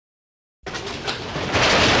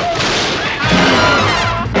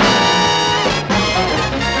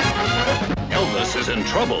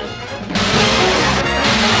Trouble.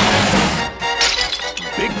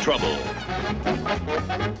 Big Trouble.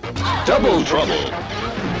 Double Trouble.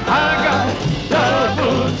 I got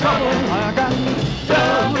double trouble. I got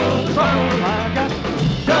double trouble. I got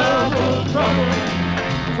double trouble.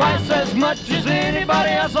 Twice as much as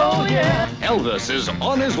anybody else, oh yeah. Elvis is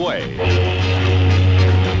on his way.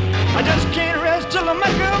 I just can't rest till I make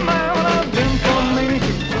a man. I've been for many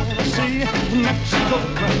years overseas, Mexico,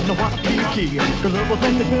 and Waikiki, 'cause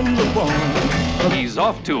everything depends upon. He's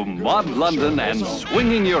off to Maud London and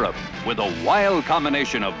swinging Europe with a wild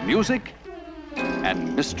combination of music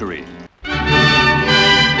and mystery.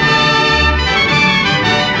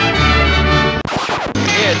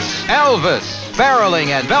 It's Elvis barreling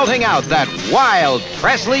and belting out that wild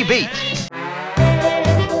Presley beat.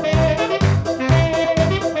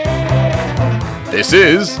 This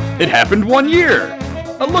is It Happened One Year,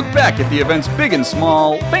 a look back at the events big and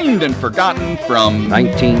small, famed and forgotten from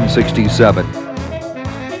 1967.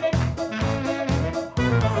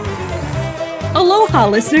 Aloha,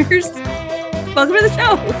 listeners. Welcome to the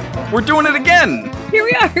show. We're doing it again! Here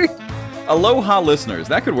we are. Aloha, listeners.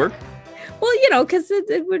 That could work. Well, because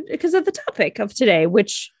of the topic of today,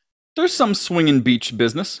 which... There's some swinging beach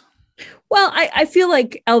business. Well, I feel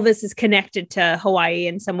like Elvis is connected to Hawaii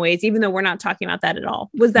in some ways, even though we're not talking about that at all.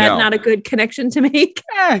 Was that not a good connection to make?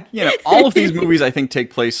 All of these movies, I think, take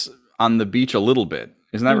place on the beach a little bit.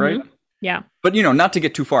 Isn't that right? Yeah. But, not to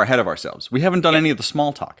get too far ahead of ourselves. We haven't done any of the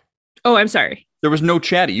small talk. Oh, I'm sorry. There was no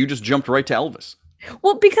chatty. You just jumped right to Elvis.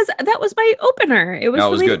 Well, because that was my opener. It was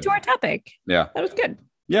related to our topic. Yeah. That was good.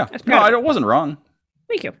 Yeah. No, I wasn't wrong.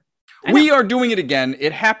 Thank you. We are doing it again.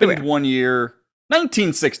 It happened one year,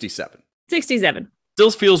 1967. 67. Still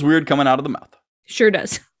feels weird coming out of the mouth. Sure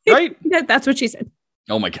does. Right? That's what she said.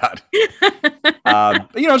 Oh my God.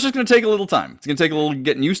 It's just going to take a little time. It's going to take a little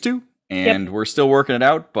getting used to, and we're still working it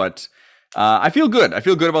out, but I feel good. I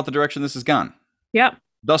feel good about the direction this has gone. Yep.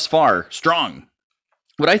 Thus far, strong.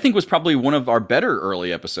 What I think was probably one of our better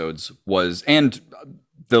early episodes was, and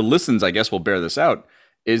the listens, I guess, will bear this out,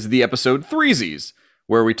 is the episode Threesies,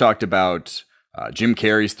 where we talked about Jim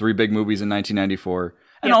Carrey's 3 big movies in 1994,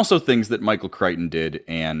 and also things that Michael Crichton did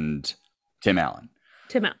and Tim Allen.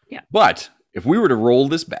 Yeah. But if we were to roll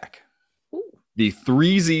this back, the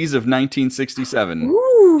Threesies of 1967,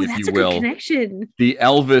 if you will, good connection. The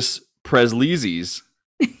Elvis Presleysies.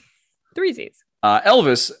 Threesies.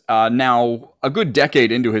 Elvis, now a good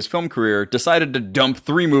decade into his film career, decided to dump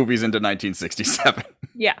 3 movies into 1967.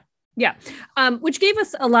 Yeah. Which gave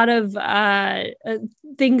us a lot of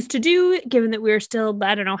things to do, given that we were still,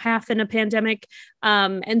 half in a pandemic.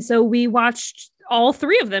 And so we watched all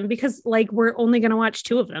 3 of them because, we're only going to watch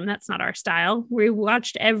 2 of them. That's not our style. We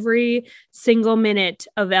watched every single minute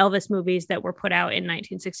of Elvis movies that were put out in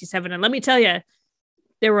 1967. And let me tell you,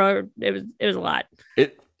 it was a lot.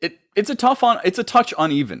 It's a touch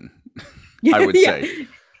uneven, I would say.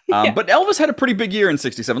 But Elvis had a pretty big year in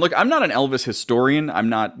 67. Look, I'm not an Elvis historian. I'm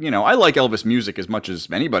not, I like Elvis music as much as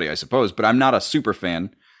anybody, I suppose, but I'm not a super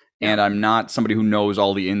fan. And I'm not somebody who knows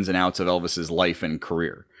all the ins and outs of Elvis's life and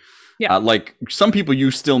career. Yeah. Like some people you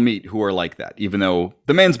still meet who are like that, even though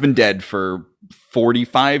the man's been dead for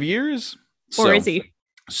 45 years. Or is he?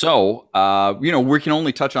 So, we can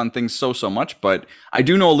only touch on things so much, but I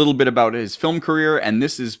do know a little bit about his film career, and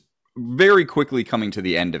this is very quickly coming to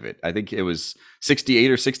the end of it. I think it was 68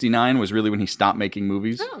 or 69 was really when he stopped making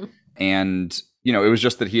movies. Oh. And, it was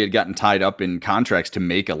just that he had gotten tied up in contracts to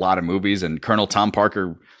make a lot of movies, and Colonel Tom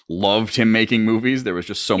Parker loved him making movies. There was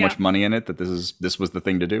just so much money in it that this was the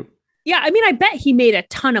thing to do. Yeah, I bet he made a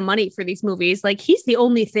ton of money for these movies. He's the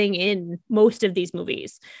only thing in most of these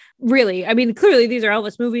movies. Really. Clearly these are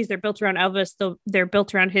Elvis movies. They're built around Elvis. They're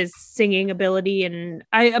built around his singing ability. And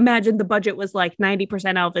I imagine the budget was 90%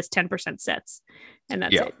 Elvis, 10% sets. And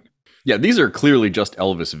that's it. Yeah, these are clearly just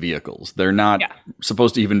Elvis vehicles. They're not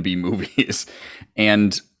supposed to even be movies.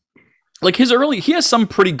 And he has some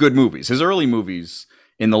pretty good movies. His early movies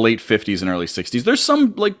in the late 50s and early 60s, there's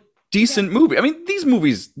some decent movie. These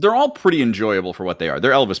movies, they're all pretty enjoyable for what they are.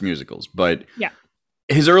 They're Elvis musicals, but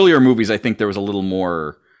his earlier movies, I think there was a little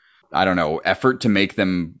more, effort to make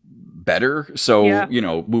them better. So,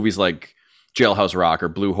 movies like Jailhouse Rock or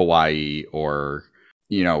Blue Hawaii or,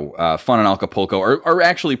 Fun in Acapulco are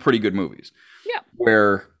actually pretty good movies. Yeah.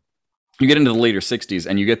 Where you get into the later 60s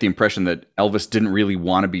and you get the impression that Elvis didn't really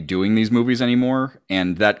want to be doing these movies anymore.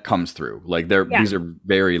 And that comes through. These are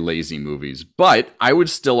very lazy movies, but I would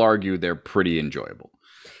still argue they're pretty enjoyable.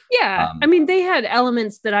 Yeah. They had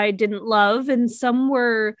elements that I didn't love, and some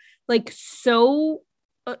were so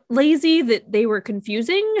lazy that they were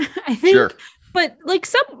confusing, I think. Sure. But like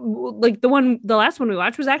the last one we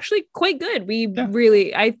watched was actually quite good.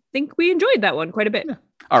 I think we enjoyed that one quite a bit. Yeah.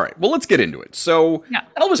 All right, well, let's get into it. So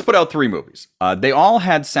Elvis put out 3 movies. They all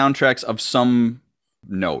had soundtracks of some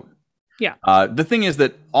note. Yeah. The thing is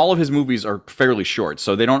that all of his movies are fairly short,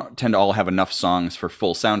 so they don't tend to all have enough songs for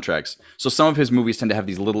full soundtracks. So some of his movies tend to have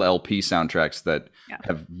these little LP soundtracks that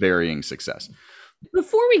have varying success.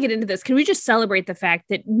 Before we get into this, can we just celebrate the fact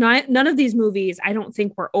that none of these movies, I don't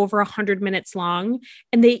think, were over 100 minutes long,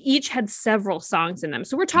 and they each had several songs in them.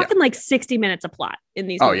 So we're talking like 60 minutes a plot in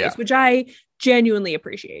these movies, which I genuinely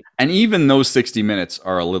appreciate. And even those 60 minutes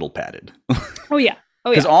are a little padded. Oh, yeah.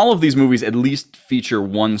 Because all of these movies at least feature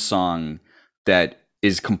one song that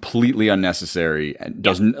is completely unnecessary and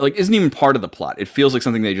isn't even part of the plot. It feels like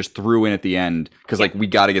something they just threw in at the end because we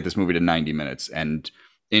got to get this movie to 90 minutes. And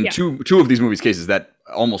in two of these movies' cases, that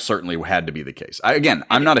almost certainly had to be the case.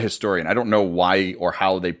 I'm not a historian. I don't know why or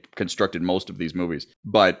how they constructed most of these movies,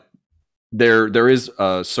 but there is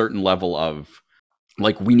a certain level of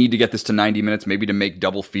we need to get this to 90 minutes, maybe to make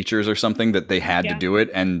double features or something, that they had to do it.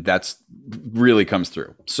 And that's really comes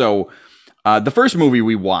through. So the first movie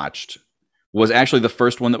we watched was actually the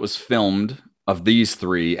first one that was filmed of these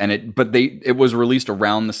 3. And it was released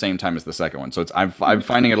around the same time as the second one. So I'm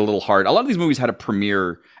finding it a little hard. A lot of these movies had a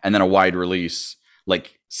premiere and then a wide release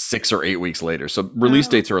 6 or 8 weeks later. So release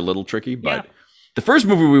dates are a little tricky, but the first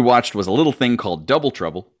movie we watched was a little thing called Double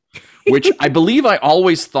Trouble, which I believe I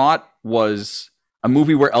always thought was a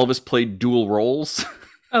movie where Elvis played dual roles.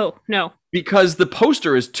 Oh, no. Because the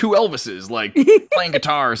poster is 2 Elvises, playing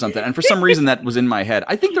guitar or something. And for some reason that was in my head.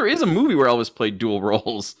 I think there is a movie where Elvis played dual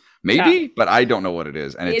roles. Maybe, but I don't know what it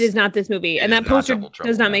is. And it is not this movie. And that poster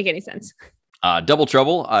does not make any sense. Double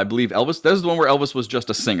Trouble, I believe Elvis. This is the one where Elvis was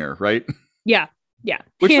just a singer, right? Yeah. Yeah.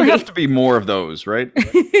 Which there have to be more of those, right?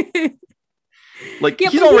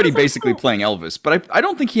 He's already basically playing Elvis, but I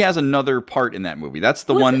don't think he has another part in that movie. That's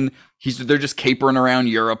the one they're just capering around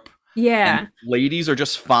Europe. Yeah. And ladies are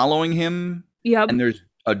just following him. Yep. And there's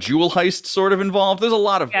a jewel heist sort of involved. There's a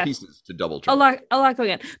lot of pieces to Double Trouble. A lot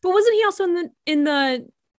going on. But wasn't he also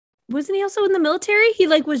in the military? He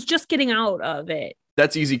was just getting out of it.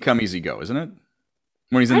 That's Easy Come Easy Go, isn't it?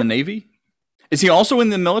 When he's in the Navy? Is he also in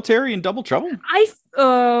the military in Double Trouble?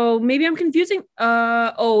 Maybe I'm confusing.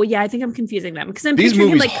 I think I'm confusing them because these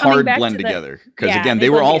movies hard blend together because again they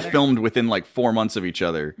were all filmed within 4 months of each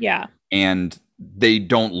other. Yeah, and they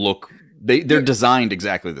don't look. They're designed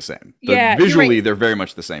exactly the same. Visually, they're very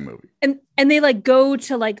much the same movie. And they go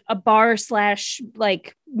to a bar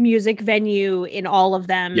 / music venue in all of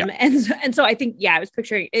them. Yeah. And so I think I was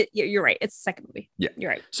picturing it. You're right. It's the second movie. Yeah, you're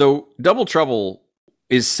right. So Double Trouble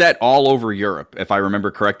is set all over Europe, if I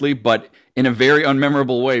remember correctly, but in a very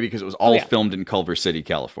unmemorable way because it was all filmed in Culver City,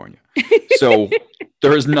 California. So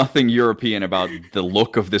there is nothing European about the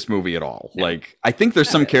look of this movie at all. No. I think there's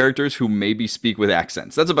some characters who maybe speak with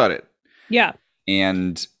accents. That's about it. Yeah.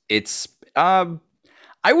 And it's, I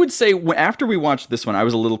would say after we watched this one, I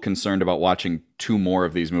was a little concerned about watching 2 more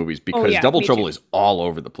of these movies because Double Trouble is all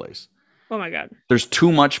over the place. Oh my God. There's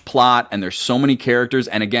too much plot and there's so many characters.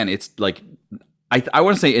 And again, it's I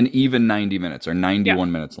want to say an even 90 minutes or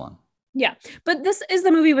 91 minutes long. Yeah. But this is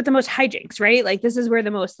the movie with the most hijinks, right? This is where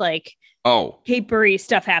the most capery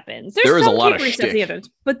stuff happens. There is a lot of shtick.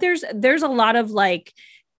 But there's a lot of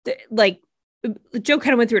Joe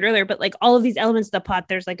kind of went through it earlier, but all of these elements of the plot,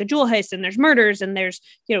 there's a jewel heist and there's murders and there's,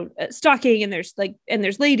 stalking and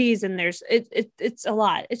there's ladies and there's, it's a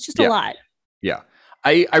lot. It's just a lot. Yeah.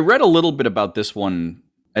 I read a little bit about this one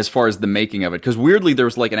as far as the making of it, because weirdly there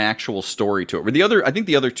was an actual story to it. Where I think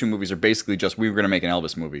the other 2 movies are basically just we were going to make an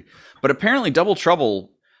Elvis movie, but apparently Double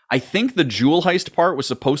Trouble, I think the jewel heist part was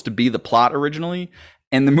supposed to be the plot originally,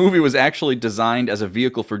 and the movie was actually designed as a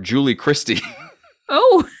vehicle for Julie Christie.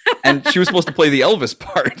 Oh, and she was supposed to play the Elvis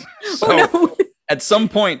part. So at some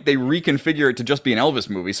point they reconfigure it to just be an Elvis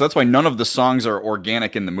movie. So that's why none of the songs are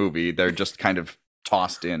organic in the movie. They're just kind of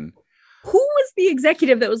tossed in. Who was the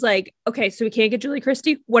executive that was okay, so we can't get Julie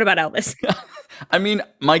Christie? What about Elvis? I mean,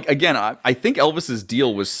 Mike, again, I think Elvis's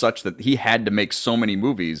deal was such that he had to make so many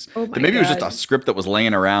movies that maybe it was just a script that was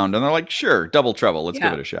laying around and they're sure, Double Trouble, let's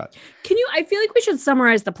give it a shot. I feel like we should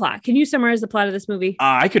summarize the plot. Can you summarize the plot of this movie?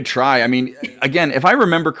 I could try. I mean, again, if I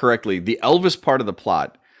remember correctly, the Elvis part of the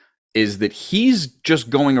plot is that he's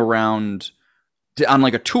just going around on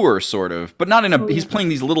a tour sort of, but not in a, he's playing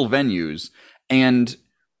these little venues and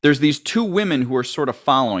there's these 2 women who are sort of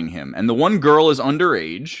following him. And the one girl is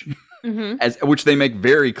underage, which they make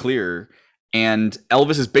very clear. And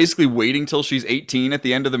Elvis is basically waiting till she's 18 at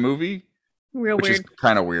the end of the movie. Real which weird. Is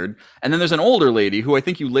kind of weird. And then there's an older lady who I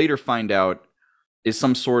think you later find out is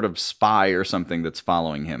some sort of spy or something that's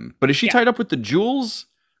following him. But is she Yeah. tied up with the jewels,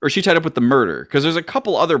 or is she tied up with the murder? Because there's a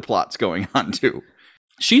couple other plots going on too.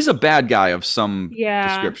 She's a bad guy of some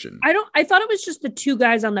description. I thought it was just the two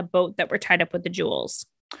guys on the boat that were tied up with the jewels.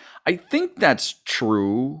 I think that's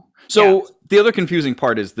true. So the other confusing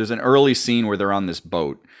part is there's an early scene where they're on this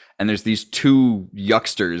boat, and there's these two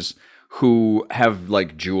yucksters who have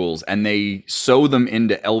like jewels, and they sew them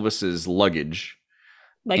into Elvis's luggage.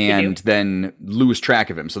 Like And then lose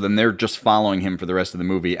track of him. So then they're just following him for the rest of the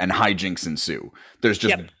movie, and hijinks ensue. There's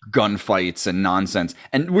just gunfights and nonsense,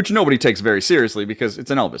 and which nobody takes very seriously because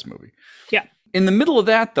it's an Elvis movie. Yeah. In the middle of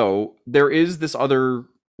that, though, there is this other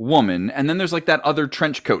woman, and then there's like that other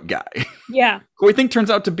trench coat guy, Yeah. who I think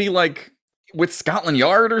turns out to be like with Scotland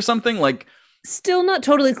Yard or something. Like, Still not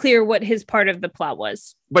totally clear what his part of the plot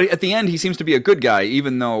was. but at the end, he seems to be a good guy,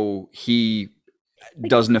 even though he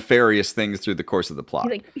does nefarious things through the course of the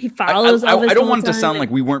plot. He follows Elvis. I don't the want it to whole sound time.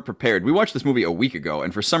 like we weren't prepared. We watched this movie a week ago,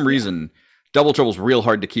 and for some reason, Double Trouble's real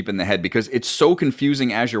hard to keep in the head because it's so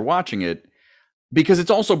confusing as you're watching it, because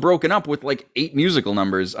it's also broken up with like 8 musical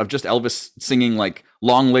numbers of just Elvis singing like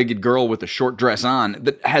Long-Legged Girl with a Short Dress On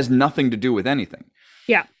that has nothing to do with anything.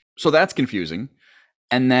 Yeah. So that's confusing.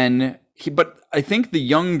 And then but I think the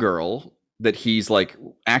young girl that he's like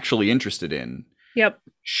actually interested in, Yep.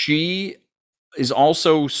 she is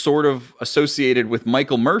also sort of associated with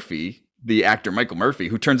Michael Murphy, the actor Michael Murphy,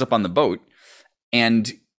 who turns up on the boat.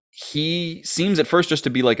 And he seems at first just to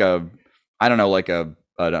be like an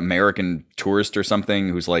American tourist or something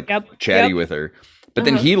who's like chatty with her. But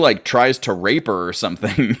then he like tries to rape her or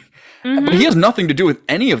something. But he has nothing to do with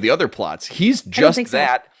any of the other plots. He's just think so.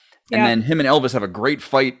 that. And then him and Elvis have a great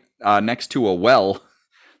fight next to a well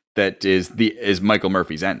that is Michael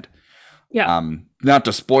Murphy's end. Yeah. Not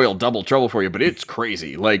to spoil Double Trouble for you, but it's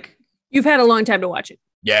crazy. Like, You've had a long time to watch it.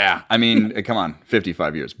 yeah, I mean, come on,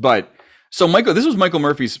 55 years. But so this was Michael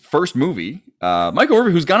Murphy's first movie. Michael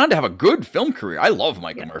Murphy, who's gone on to have a good film career. I love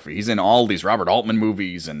Michael Murphy. He's in all these Robert Altman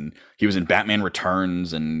movies, and he was in Batman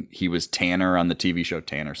Returns, and he was Tanner on the TV show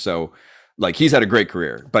Tanner. So like, he's had a great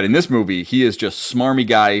career. But in this movie, he is just smarmy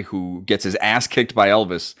guy who gets his ass kicked by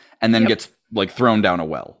Elvis and then gets like thrown down a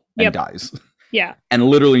well and dies. Yeah. And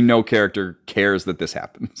literally no character cares that this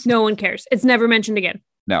happens. No one cares. It's never mentioned again.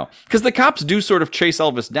 No, because the cops do sort of chase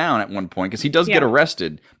Elvis down at one point because he does get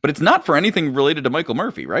arrested, but it's not for anything related to Michael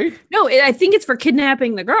Murphy, right? No, I think it's for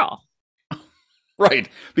kidnapping the girl. Right.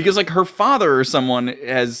 Because like her father or someone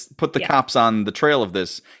has put the cops on the trail of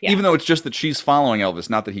this, even though it's just that she's following Elvis,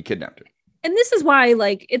 not that he kidnapped her. And this is why,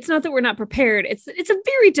 like, it's not that we're not prepared. It's a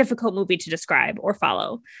very difficult movie to describe or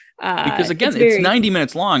follow. Because again, it's 90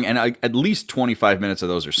 minutes long, and at least 25 minutes of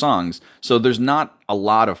those are songs. So there's not a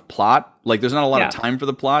lot of plot. Like, there's not a lot of time for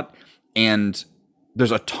the plot, and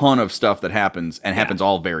there's a ton of stuff that happens and happens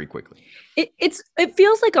all very quickly. It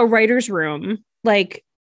feels like a writer's room, like,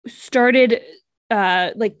 started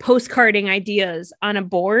like postcarding ideas on a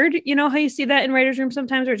board. You know how you see that in writer's room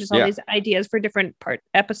sometimes, or just all these ideas for different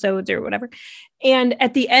episodes or whatever. And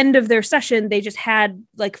at the end of their session, they just had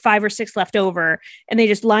like 5 or 6 left over, and they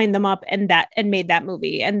just lined them up and made that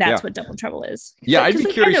movie. And that's what Double Trouble is. Yeah, like, I'd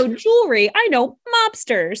be curious. I know jewelry. I know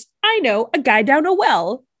mobsters. I know a guy down a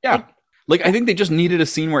well. Yeah. Like I think they just needed a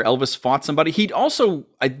scene where Elvis fought somebody. He also,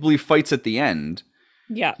 I believe, fights at the end.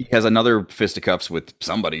 Yeah. He has another fisticuffs with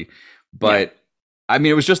somebody. But I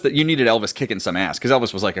mean, it was just that you needed Elvis kicking some ass because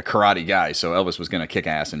Elvis was like a karate guy. So Elvis was going to kick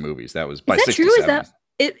ass in movies. That was by 67. True? Is that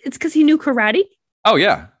it's because he knew karate? Oh,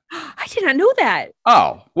 yeah. I did not know that.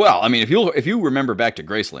 Oh, well, I mean, if you remember back to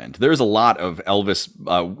Graceland, there's a lot of Elvis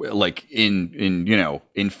like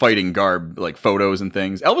in fighting garb, like photos and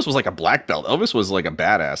things. Elvis was like a black belt. Elvis was like a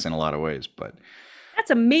badass in a lot of ways, but that's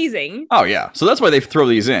amazing. Oh, yeah. So that's why they throw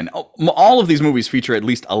these in. All of these movies feature at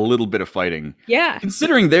least a little bit of fighting. Yeah.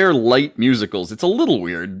 Considering they're light musicals, it's a little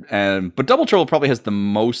weird. But Double Trouble probably has the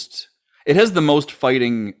most. It has the most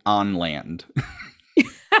fighting on land.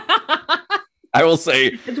 I will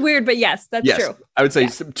say. It's weird, but yes, that's true. I would say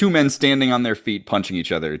 2 men standing on their feet punching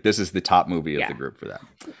each other. This is the top movie of the group for that.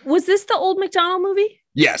 Was this the Old MacDonald movie?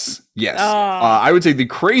 Yes. I would say the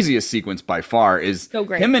craziest sequence by far is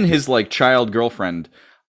him and his like child girlfriend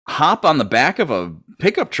hop on the back of a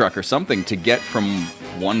pickup truck or something to get from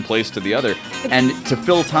one place to the other. And to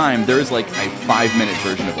fill time, there is like a 5-minute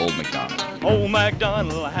version of Old MacDonald. Old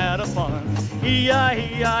MacDonald had a farm,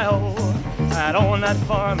 E-I-E-I-O. And on that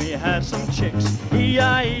farm he had some chicks,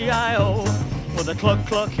 E-I-E-I-O. With a cluck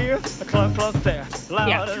cluck here, a cluck cluck there.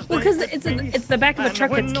 Yeah, well, because it's the back of a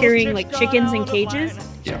truck that's carrying like chickens in cages.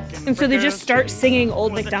 And so they just start singing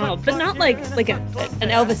Old MacDonald, but not like an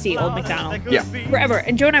Elvis-y Old MacDonald. Yeah. Forever.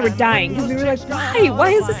 And Joe and I were dying because we were like, why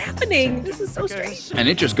is this happening? This is so strange. And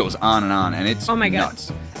it just goes on, and it's Oh my God.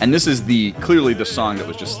 nuts. And this is clearly the song that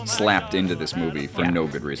was just slapped into this movie for no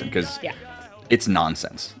good reason, because it's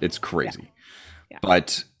nonsense. It's crazy. Yeah.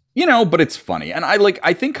 But it's funny. And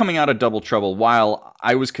I think coming out of Double Trouble, while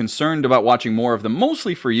I was concerned about watching more of them,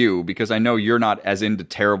 mostly for you, because I know you're not as into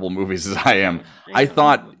terrible movies as I am, I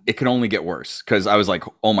thought it could only get worse, because I was like,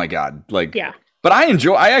 oh my God. But I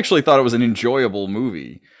actually thought it was an enjoyable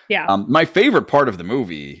movie. Yeah. My favorite part of the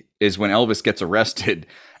movie is when Elvis gets arrested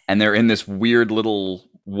and they're in this weird little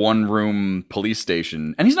one-room police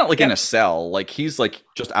station. And he's not in a cell. He's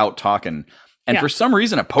just out talking. And for some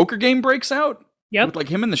reason, a poker game breaks out. Yep. With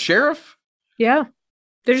him and the sheriff. Yeah.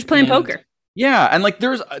 They're just playing poker. Yeah, and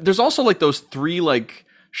there's also those three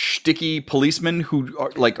shticky policemen who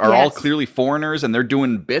are all clearly foreigners, and they're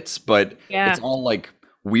doing bits, but it's all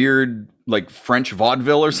weird French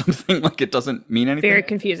vaudeville or something. It doesn't mean anything. Very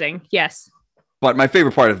confusing. Yes. But my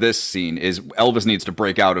favorite part of this scene is Elvis needs to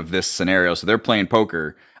break out of this scenario, so they're playing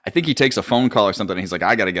poker. I think he takes a phone call or something, and he's like,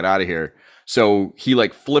 I gotta get out of here. So he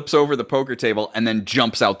flips over the poker table and then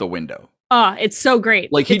jumps out the window. Oh, it's so great.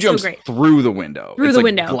 He jumps through the window. Through the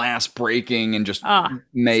window. Glass breaking and just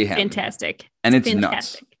mayhem. Fantastic. And it's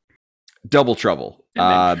nuts. Double Trouble.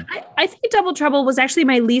 I think Double Trouble was actually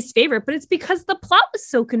my least favorite, but it's because the plot was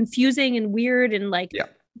so confusing and weird, and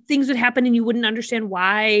things would happen and you wouldn't understand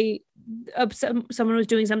why someone was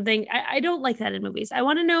doing something. I don't like that in movies. I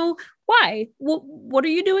want to know why. What are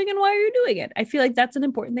you doing and why are you doing it? I feel like that's an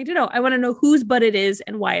important thing to know. I want to know whose butt it is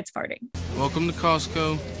and why it's farting. Welcome to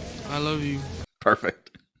Costco. I love you.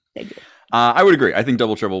 Perfect. Thank you. I would agree. I think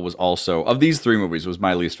Double Trouble was also, of these three movies, was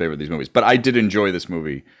my least favorite of these movies. But I did enjoy this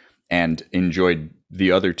movie and enjoyed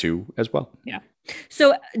the other two as well. Yeah.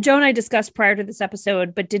 So Joe and I discussed prior to this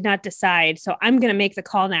episode, but did not decide. So I'm going to make the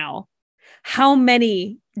call now. How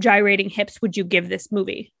many gyrating hips would you give this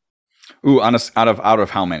movie? Ooh, out of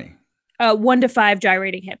how many? 1 to 5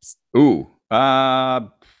 gyrating hips. Ooh,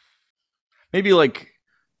 maybe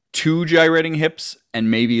 2 gyrating hips and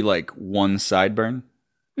maybe 1 sideburn.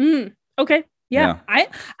 Okay. Yeah. I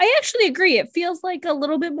actually agree. It feels like a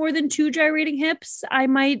little bit more than 2 gyrating hips. I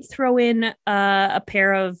might throw in a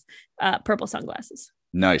pair of purple sunglasses.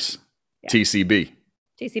 Nice. Yeah.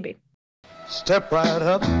 TCB. Step right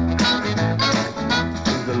up to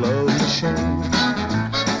the love machine.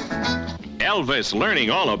 Elvis learning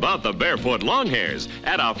all about the barefoot longhairs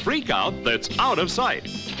at a freakout that's out of sight.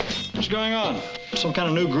 What's going on? Some kind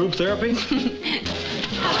of new group therapy? What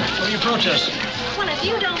are you protesting? Well, if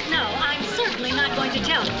you don't know, I'm certainly not going to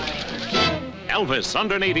tell you. Elvis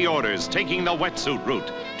under Navy orders taking the wetsuit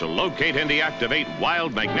route to locate and deactivate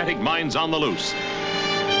wild magnetic mines on the loose.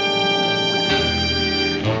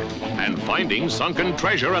 And finding sunken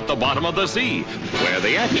treasure at the bottom of the sea, where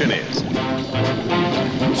the action is.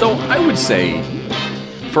 So I would say,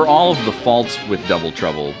 for all of the faults with Double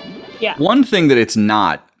Trouble, one thing that it's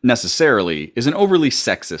not necessarily is an overly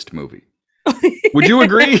sexist movie. Would you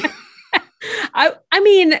agree? I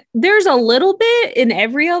mean, there's a little bit in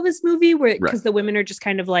every Elvis movie where, because the women are just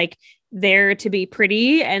kind of there to be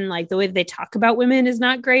pretty, and the way they talk about women is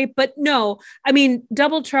not great. But no, I mean,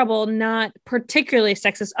 Double Trouble, not particularly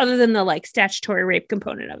sexist, other than the statutory rape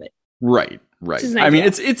component of it. Right. I mean,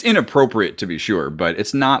 it's inappropriate to be sure, but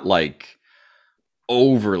it's not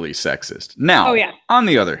overly sexist. Now, on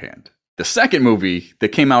the other hand, the second movie that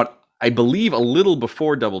came out, I believe, a little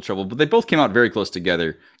before Double Trouble, but they both came out very close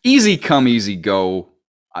together. Easy Come, Easy Go.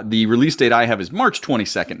 The release date I have is March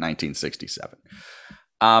 22nd, 1967.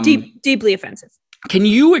 Deeply offensive. Can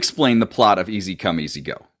you explain the plot of Easy Come, Easy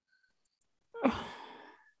Go?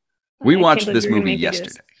 We watched this movie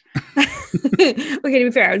yesterday. Okay, to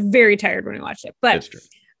be fair, I was very tired when we watched it. But that's true.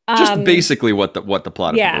 Just basically what the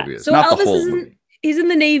plot of the movie is, so not Elvis the whole movie. He's in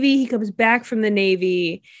the Navy. He comes back from the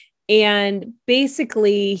Navy. And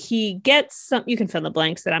basically he gets some, you can fill in the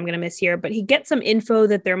blanks that I'm going to miss here, but he gets some info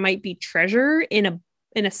that there might be treasure in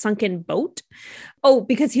a sunken boat. Oh,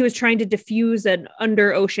 because he was trying to defuse an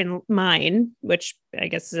under ocean mine, which I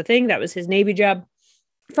guess is a thing. That was his Navy job.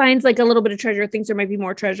 Finds a little bit of treasure, thinks there might be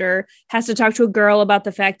more treasure, has to talk to a girl about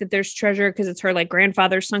the fact that there's treasure because it's her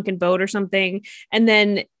grandfather's sunken boat or something. And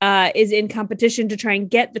then is in competition to try and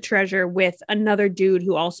get the treasure with another dude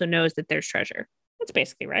who also knows that there's treasure. That's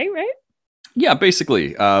basically right? Yeah,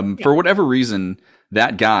 basically. For whatever reason,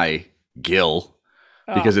 that guy, Gil,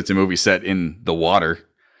 because it's a movie set in the water.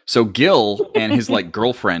 So Gil and his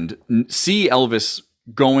girlfriend see Elvis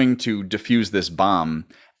going to defuse this bomb,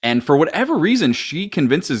 And for whatever reason, she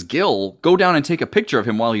convinces Gil, go down and take a picture of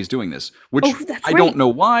him while he's doing this, which I don't know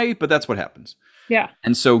why, but that's what happens. Yeah.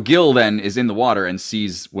 And so Gil then is in the water and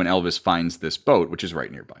sees when Elvis finds this boat, which is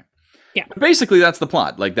right nearby. Yeah. But basically, that's the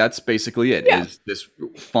plot. Like, that's basically it. Yeah. Is this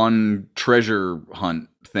fun treasure hunt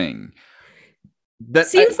thing. That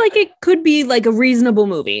seems like it could be like a reasonable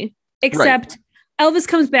movie, except Elvis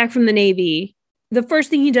comes back from the Navy. The first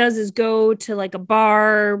thing he does is go to like a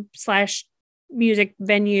bar / music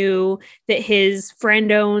venue that his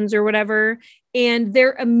friend owns or whatever. And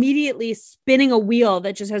they're immediately spinning a wheel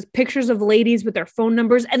that just has pictures of ladies with their phone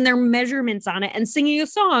numbers and their measurements on it and singing a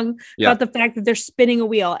song about the fact that they're spinning a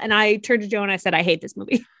wheel. And I turned to Joe and I said, I hate this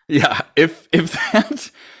movie. Yeah. If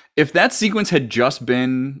that sequence had just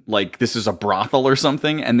been like, this is a brothel or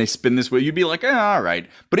something, and they spin this wheel, you'd be like, all right.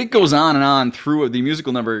 But it goes on and on through the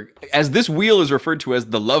musical number, as this wheel is referred to as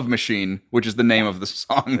the Love Machine, which is the name of the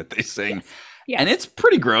song that they sing. Yes. Yes. And it's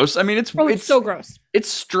pretty gross. I mean, it's so gross. It's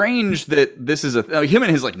strange that this is him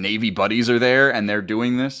and his like Navy buddies are there and they're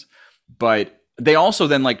doing this, but they also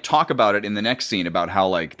then like talk about it in the next scene about how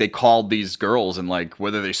like they called these girls and like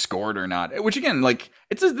whether they scored or not, which again, like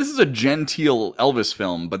this is a genteel Elvis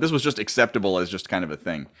film, but this was just acceptable as just kind of a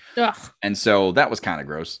thing. Ugh. And so that was kind of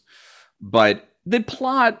gross, but the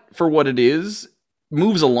plot for what it is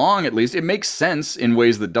moves along. At least it makes sense in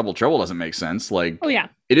ways that Double Trouble doesn't make sense. Like,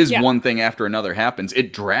 it is one thing after another happens.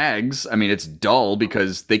 It drags. I mean, it's dull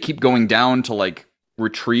because they keep going down to like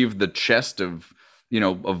retrieve the chest of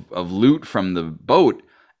loot from the boat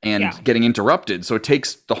and getting interrupted. So it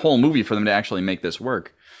takes the whole movie for them to actually make this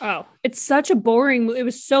work. Oh, it's such a boring. It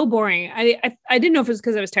was so boring. I didn't know if it was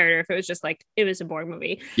because I was tired or if it was just like it was a boring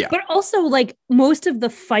movie. Yeah. But also, like most of the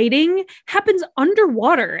fighting happens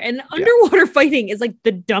underwater, and underwater fighting is like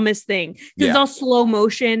the dumbest thing. It's all slow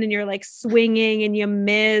motion, and you're like swinging, and you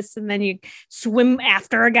miss, and then you swim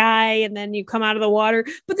after a guy, and then you come out of the water.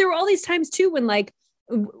 But there were all these times too when like.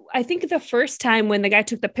 I think the first time when the guy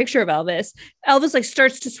took the picture of Elvis like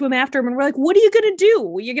starts to swim after him and we're like, what are you going to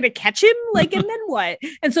do? You're going to catch him? Like, and then what?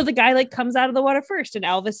 And so the guy like comes out of the water first and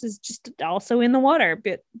Elvis is just also in the water,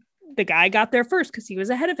 but the guy got there first because he was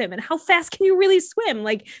ahead of him. And how fast can you really swim?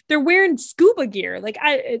 Like they're wearing scuba gear. Like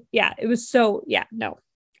it was so, no.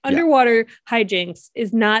 Underwater hijinks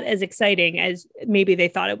is not as exciting as maybe they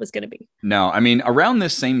thought it was going to be. No, I mean, around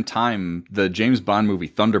this same time, the James Bond movie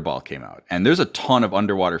Thunderball came out, and there's a ton of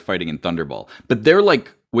underwater fighting in Thunderball, but they're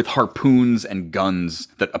like with harpoons and guns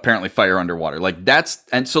that apparently fire underwater. Like that's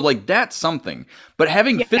something, but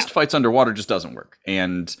having fist fights underwater just doesn't work.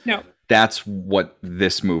 And that's what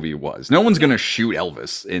this movie was. No one's going to shoot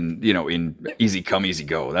Elvis in Easy Come, Easy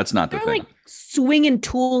Go. That's not the thing. Like swinging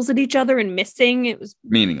tools at each other and missing. It was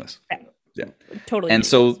meaningless. Yeah. Totally. And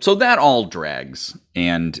so that all drags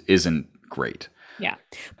and isn't great. Yeah.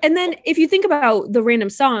 And then if you think about the random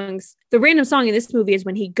songs, the random song in this movie is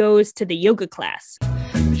when he goes to the yoga class.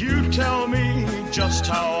 You tell me just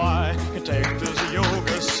how I can take this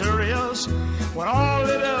yoga serious when all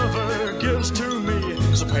it ever gives to me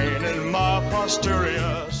is a pain in my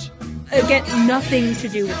posteriors. Again, nothing to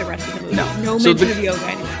do with the rest of the movie. No mention of yoga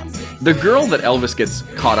anywhere else. The girl that Elvis gets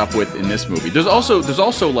caught up with in this movie, there's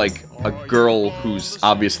also like a girl who's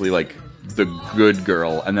obviously like the good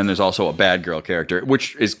girl, and then there's also a bad girl character,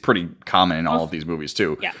 which is pretty common in all of these movies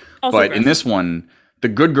too. Yeah. But in this one, the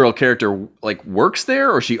good girl character like works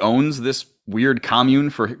there, or she owns this weird commune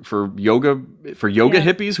for yoga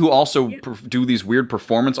hippies who also do these weird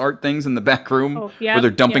performance art things in the back room where they're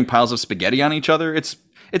dumping piles of spaghetti on each other. It's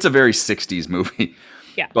a very 60s movie.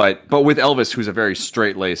 Yeah. But with Elvis, who's a very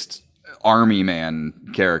straight-laced army man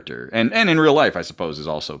character, and in real life, I suppose, is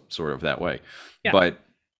also sort of that way. Yeah. But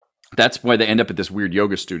that's why they end up at this weird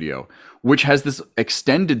yoga studio, which has this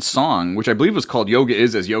extended song, which I believe was called Yoga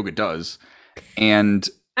Is As Yoga Does. And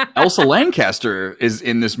Elsa Lanchester is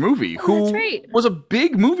in this movie, who was a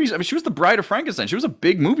big movie. I mean, she was the Bride of Frankenstein. She was a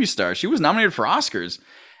big movie star. She was nominated for Oscars.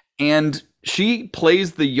 And she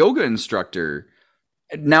plays the yoga instructor.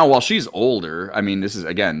 Now, while she's older, I mean, this is,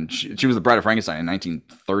 again, she was the Bride of Frankenstein in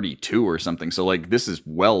 1932 or something. So, like, this is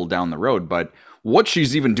well down the road. But what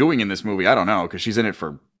she's even doing in this movie, I don't know, because she's in it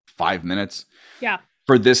for 5 minutes. Yeah.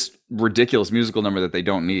 For this ridiculous musical number that they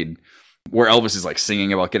don't need, where Elvis is like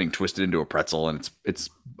singing about getting twisted into a pretzel, and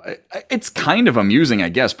it's kind of amusing, I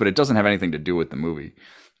guess, but it doesn't have anything to do with the movie.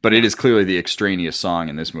 But it is clearly the extraneous song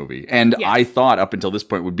in this movie, and I thought up until this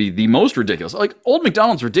point would be the most ridiculous. Like Old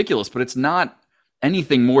MacDonald's ridiculous, but it's not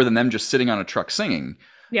anything more than them just sitting on a truck singing.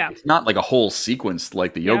 Yeah, it's not like a whole sequence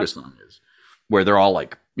like the yoga song is, where they're all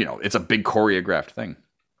like, it's a big choreographed thing.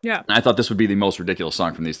 Yeah, and I thought this would be the most ridiculous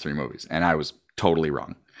song from these three movies, and I was totally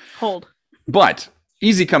wrong. Hold. But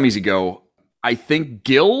Easy Come, Easy Go. I think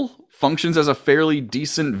Gil functions as a fairly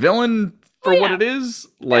decent villain for what it is.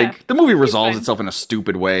 Like, the movie resolves itself in a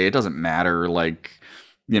stupid way. It doesn't matter, like,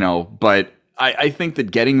 but I think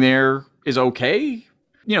that getting there is okay.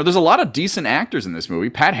 There's a lot of decent actors in this movie.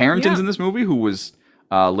 Pat Harrington's in this movie, who was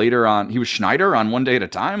later on, he was Schneider on One Day at a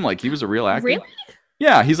Time. Like, he was a real actor. Really?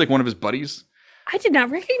 Yeah, he's like one of his buddies. I did not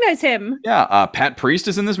recognize him. Yeah, Pat Priest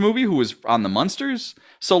is in this movie, who was on The Munsters.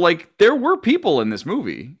 So, like, there were people in this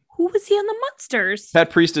movie. Who was he on The Munsters? Pat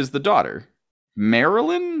Priest is the daughter.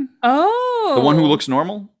 Marilyn? Oh. The one who looks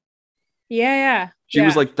normal? Yeah. She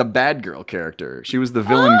was like the bad girl character. She was the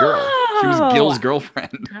villain girl. She was Gil's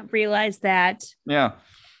girlfriend. I didn't realize that. Yeah.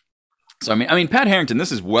 So, I mean, Pat Harrington,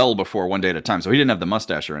 this is well before One Day at a Time, so he didn't have the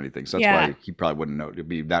mustache or anything, so that's why he probably wouldn't know to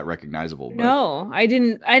be that recognizable. But no, I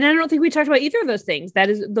didn't. And I don't think we talked about either of those things.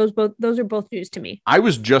 Those are both news to me. I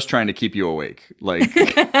was just trying to keep you awake. Like,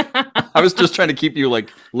 I was just trying to keep you,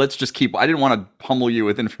 like, I didn't want to pummel you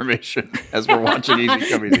with information as we're watching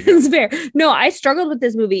Easy Come, Easy Go. It's fair. No, I struggled with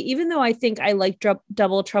this movie, even though I think I liked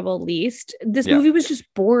Double Trouble least. This movie was just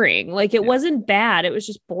boring. Like, it wasn't bad. It was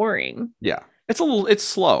just boring. Yeah. It's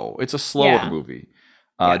slow. It's a slower movie.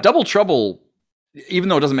 Double Trouble, even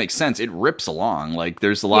though it doesn't make sense, it rips along. Like,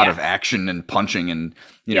 there's a lot of action and punching, and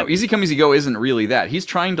Easy Come, Easy Go isn't really that. He's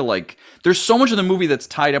trying to, like, there's so much of the movie that's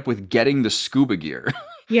tied up with getting the scuba gear.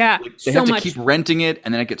 Yeah. They have to keep renting it,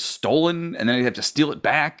 and then it gets stolen, and then they have to steal it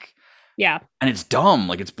back. Yeah. And it's dumb.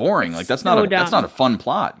 Like, it's boring. Like, that's not a fun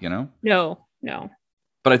plot, No.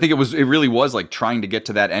 But I think it really was like trying to get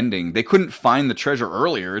to that ending. They couldn't find the treasure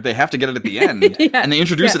earlier. They have to get it at the end. And they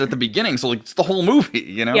introduce it at the beginning. So, like, it's the whole movie,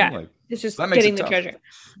 Yeah. Like, it's just getting the treasure.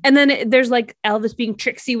 And then there's like Elvis being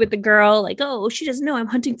tricksy with the girl. Like, oh, she doesn't know I'm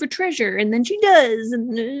hunting for treasure. And then she does.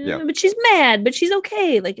 And, but she's mad, but she's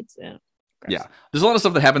okay. Like, it's yeah. There's a lot of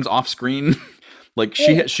stuff that happens off screen. Like,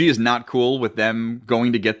 she is not cool with them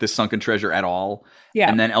going to get this sunken treasure at all. Yeah.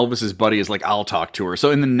 And then Elvis's buddy is like, I'll talk to her.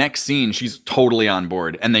 So in the next scene, she's totally on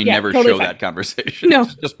board, and they never show that conversation. No.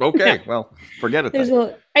 It's just, okay, well, forget it.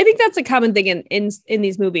 I think that's a common thing in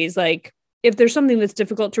these movies. Like, if there's something that's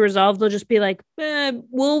difficult to resolve, they'll just be like,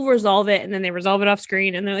 we'll resolve it. And then they resolve it off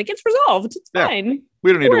screen, and they're like, it's resolved. It's fine.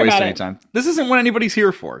 We don't need to waste any time. This isn't what anybody's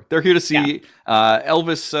here for. They're here to see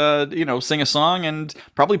Elvis, sing a song and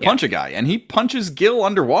probably punch a guy. And he punches Gil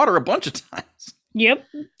underwater a bunch of times. Yep,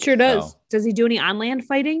 sure does. Does he do any on-land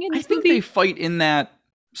fighting in this movie? They fight in that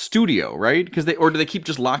studio, right? Or do they keep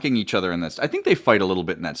just locking each other in this? I think they fight a little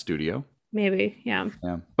bit in that studio. Maybe, yeah.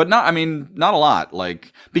 But not a lot.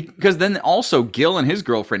 Like, because then also Gil and his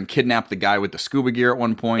girlfriend kidnap the guy with the scuba gear at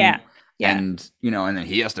one point. Yeah. And, and then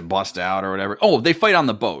he has to bust out or whatever. Oh, they fight on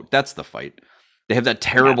the boat. That's the fight. They have that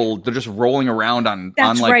terrible, they're just rolling around on the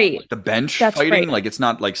bench fighting. Right. Like, it's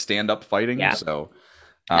not like stand-up fighting. Yeah. So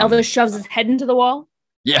Elvis shoves his head into the wall.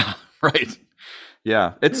 Yeah, right.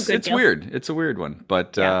 Yeah, it's weird. It's a weird one.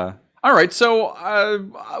 But, all right. So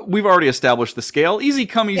we've already established the scale. Easy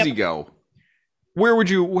come, easy go. What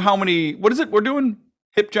is it we're doing?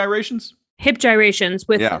 Hip gyrations? Hip gyrations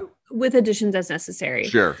with additions as necessary.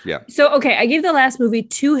 Sure, yeah. So, okay, I gave the last movie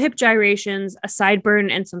 2 hip gyrations, a sideburn,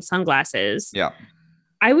 and some sunglasses. Yeah.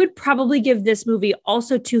 I would probably give this movie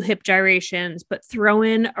also 2 hip gyrations, but throw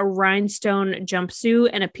in a rhinestone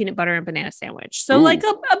jumpsuit and a peanut butter and banana sandwich. So, like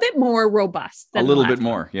a bit more robust. A little bit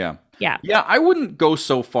more, yeah. Yeah. Yeah, I wouldn't go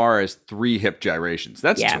so far as 3 hip gyrations.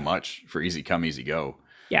 That's too much for easy come, easy go.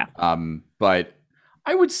 Yeah. But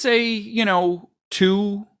I would say,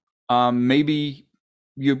 2, maybe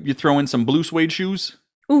you throw in some blue suede shoes.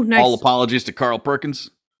 Ooh, nice. All apologies to Carl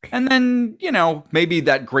Perkins. And then, maybe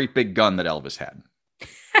that great big gun that Elvis had.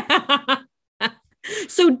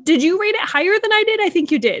 So did you rate it higher than I did? I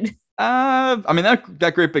think you did.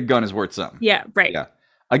 That great big gun is worth some. Yeah, right. Yeah.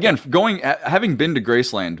 Again, having been to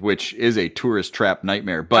Graceland, which is a tourist trap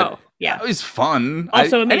nightmare, but it was fun.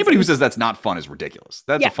 Also anybody who says that's not fun is ridiculous.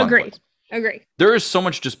 That's a fun place. Agree. There is so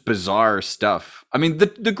much just bizarre stuff. I mean, the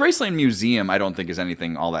Graceland Museum, I don't think is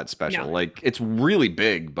anything all that special. No. Like, it's really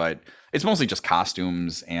big, but it's mostly just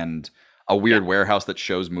costumes and a weird warehouse that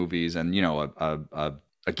shows movies and,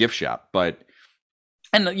 a gift shop.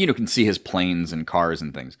 And you can see his planes and cars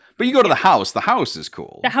and things. But you go to the house is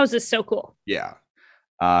cool. The house is so cool. Yeah.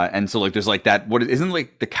 And so, like, there's like that, isn't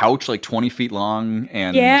like the couch like 20 feet long?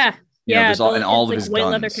 And there's all of his white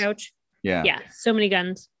guns. Leather couch. Yeah. Yeah. So many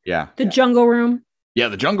guns. Yeah. The jungle room. Yeah,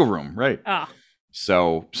 the jungle room, right. Oh.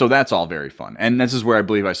 So that's all very fun. And this is where I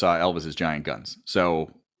believe I saw Elvis's giant guns.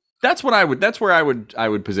 So that's where I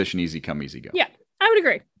would position Easy Come, Easy Go. Yeah, I would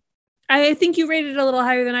agree. I think you rated it a little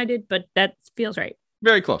higher than I did, but that feels right.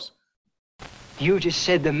 Very close. You just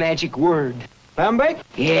said the magic word. Clam bake?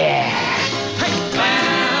 Yeah. Hey,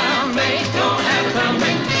 clam bake, don't have clam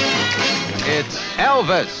bake. It's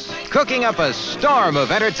Elvis cooking up a storm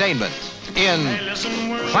of entertainment in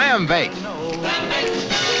Clam Bake.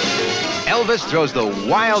 Elvis throws the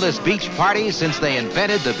wildest beach party since they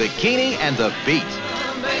invented the bikini and the beat.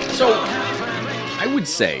 So, I would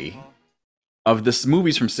say, of the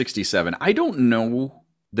movies from 67, I don't know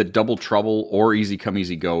that Double Trouble or Easy Come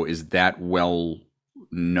Easy Go is that well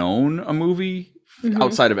known a movie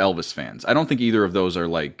outside of Elvis fans. I don't think either of those are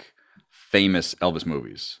like famous Elvis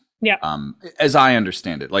movies. Yeah. As I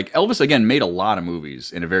understand it, like Elvis again made a lot of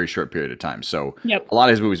movies in a very short period of time, so a lot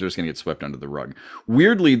of his movies are just going to get swept under the rug.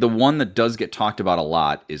 Weirdly, the one that does get talked about a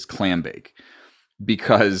lot is Clam Bake,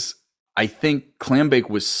 because I think Clam Bake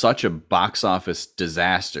was such a box office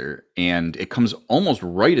disaster, and it comes almost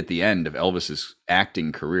right at the end of Elvis's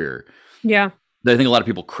acting career. Yeah. I think a lot of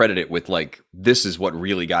people credit it with like, this is what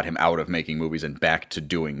really got him out of making movies and back to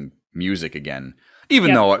doing music again.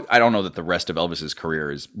 Even though I don't know that the rest of Elvis's career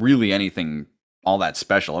is really anything all that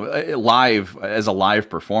special. Live, as a live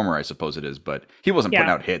performer, I suppose it is, but he wasn't putting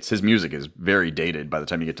out hits. His music is very dated by the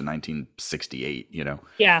time you get to 1968, you know?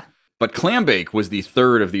 Yeah. But Clam Bake was the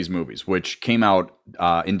third of these movies, which came out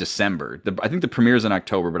in December. I think the premiere is in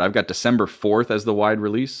October, but I've got December 4th as the wide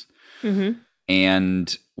release.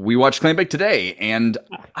 And we watched Clam Bake today, and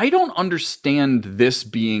I don't understand this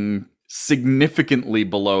being significantly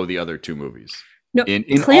below the other two movies. No,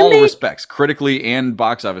 in all respects, critically and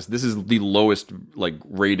box office, this is the lowest like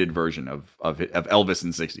rated version of Elvis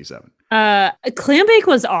in 67. Clam Bake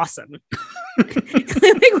was awesome.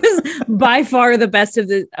 Clam Bake was by far the best of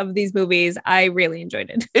these movies. I really enjoyed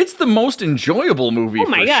it. It's the most enjoyable movie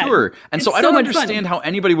for sure. And it's so I don't understand fun. how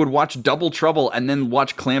anybody would watch Double Trouble and then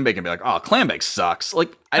watch Clam Bake and be like, "Oh, Clam Bake sucks."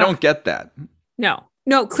 Like I don't get that.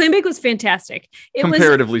 No, Clam Bake was fantastic.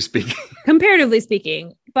 Comparatively speaking. Comparatively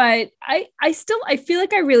speaking. But I feel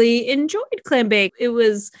like I really enjoyed Clam Bake. It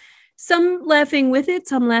was some laughing with it,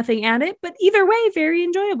 some laughing at it, but either way, very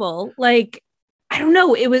enjoyable. Like, I don't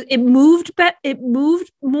know, it moved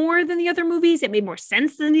more than the other movies. It made more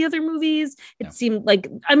sense than the other movies. It seemed like,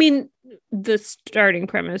 I mean, the starting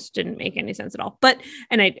premise didn't make any sense at all.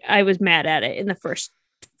 And I was mad at it in the first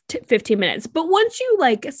 15 minutes. But once you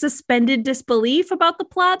like suspended disbelief about the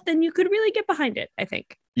plot, then you could really get behind it, I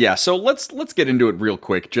think. Yeah, so let's get into it real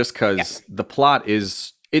quick, just because the plot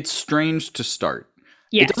it's strange to start.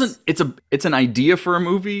 Yes. It's an idea for a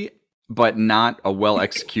movie, but not a well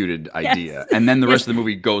executed idea. And then the rest of the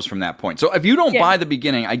movie goes from that point. So if you don't buy the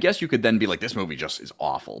beginning, I guess you could then be like, this movie just is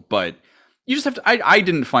awful. But you just have to. I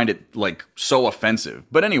didn't find it like so offensive.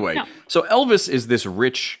 But anyway, so Elvis is this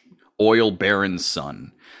rich oil baron's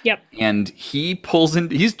son. Yep. And he pulls in.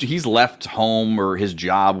 He's left home or his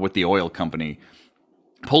job with the oil company.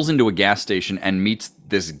 Pulls into a gas station and meets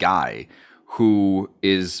this guy who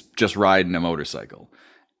is just riding a motorcycle.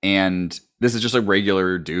 And this is just a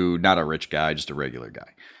regular dude, not a rich guy, just a regular guy.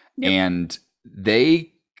 Yep. And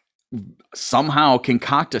they somehow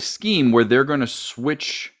concoct a scheme where they're going to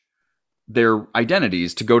switch their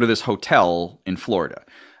identities to go to this hotel in Florida.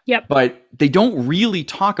 Yep. But they don't really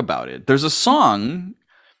talk about it. There's a song,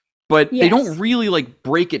 but they don't really like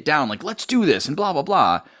break it down. Like, let's do this and blah, blah,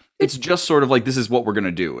 blah. It's just sort of like, this is what we're going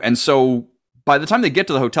to do. And so by the time they get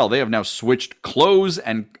to the hotel, they have now switched clothes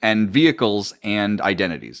and vehicles and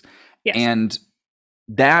identities. Yes. And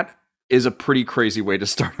that is a pretty crazy way to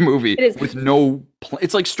start a movie with no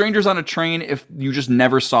it's like Strangers on a Train if you just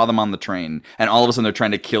never saw them on the train and all of a sudden they're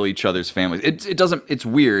trying to kill each other's families. It's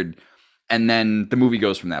weird. And then the movie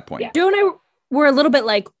goes from that point. Yeah. Joe and I were a little bit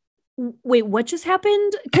like, wait, what just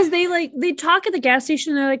happened? Because they talk at the gas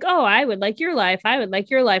station. They're like, oh, I would like your life. I would like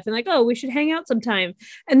your life. And like, oh, we should hang out sometime.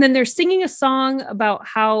 And then they're singing a song about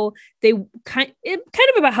how they kind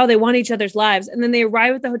of about how they want each other's lives. And then they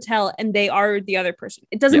arrive at the hotel and they are the other person.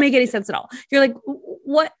 It doesn't make any sense at all. You're like,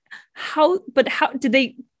 what? How did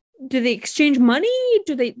they exchange money?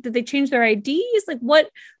 Did they change their IDs? Like what?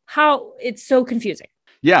 How? It's so confusing.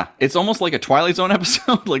 Yeah, it's almost like a Twilight Zone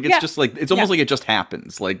episode. Like it's just like it's almost like it just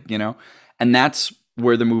happens. Like, you know, and that's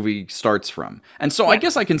where the movie starts from. And so I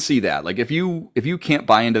guess I can see that. Like if you can't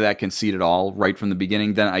buy into that conceit at all right from the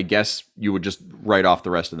beginning, then I guess you would just write off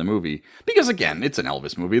the rest of the movie. Because again, it's an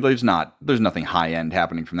Elvis movie. There's nothing high end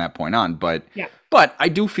happening from that point on. But I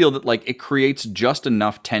do feel that like it creates just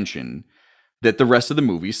enough tension that the rest of the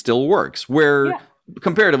movie still works. Where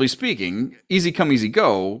comparatively speaking, Easy Come Easy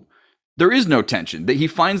Go, there is no tension. That he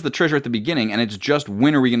finds the treasure at the beginning, and it's just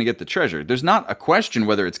when are we going to get the treasure? There's not a question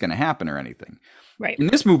whether it's going to happen or anything. Right. In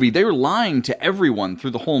this movie, they were lying to everyone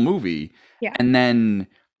through the whole movie, and then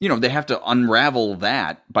you know, they have to unravel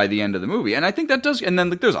that by the end of the movie. And I think that does, and then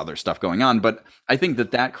like, there's other stuff going on, but I think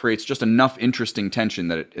that creates just enough interesting tension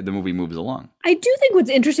that the movie moves along. I do think what's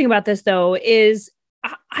interesting about this, though, is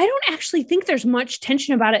I don't actually think there's much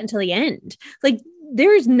tension about it until the end. Like,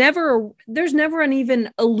 there's never an even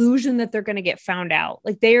illusion that they're going to get found out.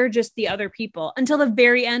 Like, they are just the other people until the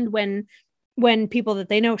very end when people that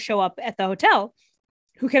they know show up at the hotel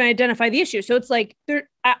who can identify the issue. So it's like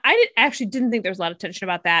I actually didn't think there was a lot of tension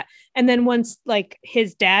about that. And then once like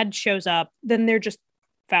his dad shows up, then they're just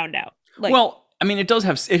found out. Like, well, I mean, it has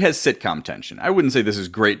sitcom tension. I wouldn't say this is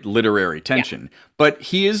great literary tension, but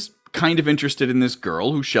he is kind of interested in this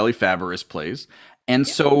girl who Shelley Fabares plays. And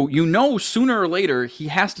so, you know, sooner or later, he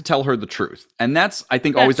has to tell her the truth. And that's, I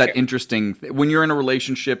think, always that interesting when you're in a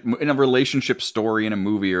relationship story in a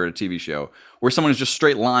movie or a TV show where someone is just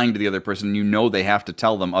straight lying to the other person. You know, they have to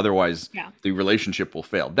tell them. Otherwise, the relationship will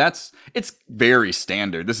fail. It's very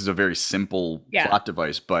standard. This is a very simple plot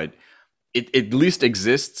device, but it at least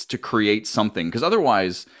exists to create something. Because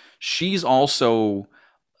otherwise, she's also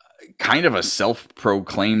kind of a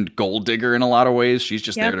self-proclaimed gold digger in a lot of ways. She's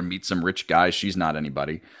just there to meet some rich guy. She's not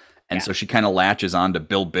anybody. And so she kind of latches on to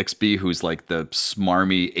Bill Bixby, who's like the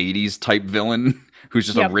smarmy 80s type villain, who's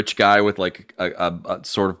just a rich guy with like a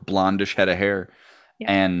sort of blondish head of hair.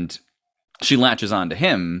 And she latches on to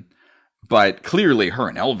him. But clearly her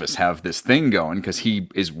and Elvis have this thing going because he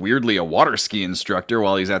is weirdly a water ski instructor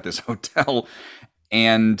while he's at this hotel.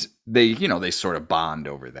 And they sort of bond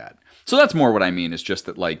over that. So that's more what I mean, is just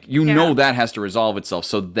that, like, know that has to resolve itself.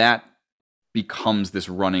 So that becomes this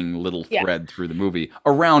running little thread through the movie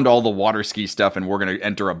around all the water ski stuff. And we're going to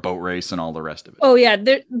enter a boat race and all the rest of it. Oh, yeah.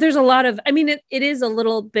 There's a lot of, I mean, it is a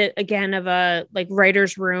little bit, again, of a like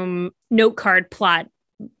writer's room note card plot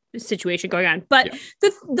situation going on. But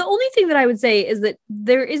the only thing that I would say is that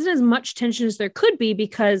there isn't as much tension as there could be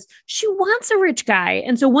because she wants a rich guy.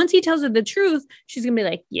 And so once he tells her the truth, she's gonna be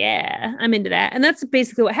like, yeah, I'm into that. And that's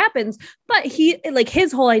basically what happens. But he, like,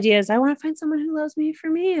 his whole idea is I want to find someone who loves me for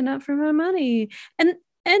me and not for my money. And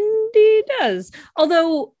he does.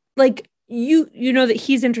 Although, like, you know that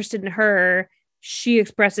he's interested in her. She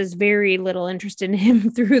expresses very little interest in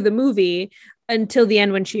him through the movie until the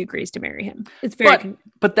end when she agrees to marry him. It's very,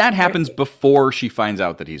 but that happens before she finds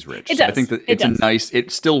out that he's rich. It does. I think that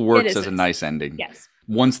it still works as a nice ending. Yes.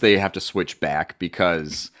 Once they have to switch back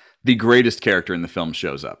because the greatest character in the film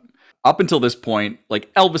shows up. Up until this point,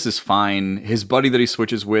 like, Elvis is fine. His buddy that he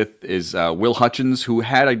switches with is Will Hutchins, who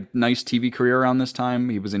had a nice TV career around this time.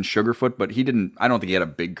 He was in Sugarfoot, but I don't think he had a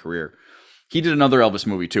big career. He did another Elvis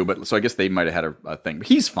movie too, but so I guess they might have had a thing. But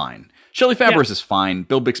he's fine. Shelley Fabares is fine.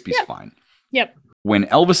 Bill Bixby's fine. Yep. When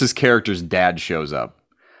Elvis's character's dad shows up,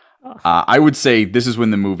 I would say this is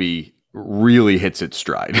when the movie really hits its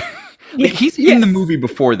stride. Like, he's in the movie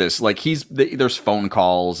before this. Like, there's phone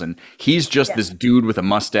calls, and he's just this dude with a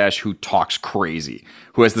mustache who talks crazy,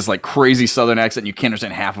 who has this like crazy Southern accent. And you can't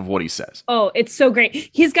understand half of what he says. Oh, it's so great.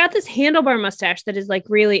 He's got this handlebar mustache that is like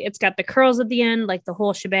really, it's got the curls at the end, like the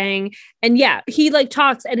whole shebang. And he like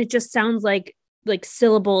talks, and it just sounds like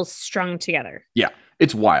syllables strung together. Yeah,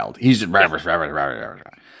 it's wild. He's just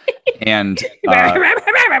and.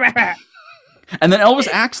 And then Elvis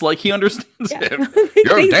acts like he understands him.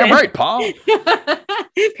 You're damn right, Paul.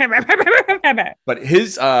 But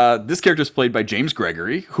this character is played by James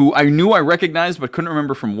Gregory, who I knew I recognized but couldn't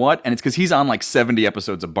remember from what. And it's because he's on like 70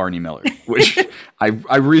 episodes of Barney Miller, which I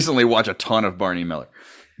recently watched a ton of Barney Miller.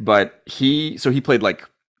 But he played like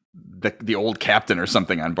the old captain or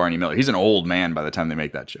something on Barney Miller. He's an old man by the time they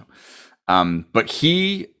make that show. But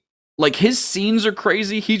he... like, his scenes are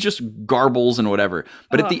crazy. He just garbles and whatever.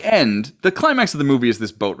 But at the end, the climax of the movie is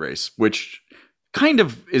this boat race, which kind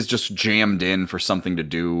of is just jammed in for something to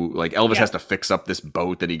do. Like, Elvis has to fix up this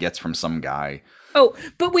boat that he gets from some guy. Oh,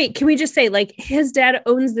 but wait, can we just say, like, his dad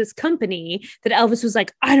owns this company that Elvis was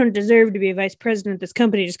like, I don't deserve to be a vice president of this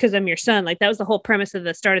company just because I'm your son. Like, that was the whole premise of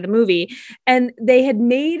the start of the movie. And they had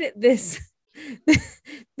made this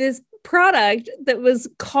product that was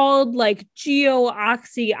called like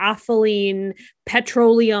geoxyethylene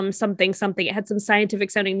petroleum something. It had some scientific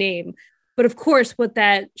sounding name, but of course what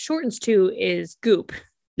that shortens to is goop.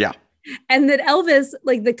 Yeah. And that Elvis,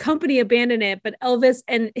 like, the company abandoned it, but Elvis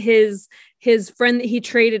and his friend that he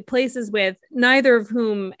traded places with, neither of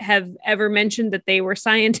whom have ever mentioned that they were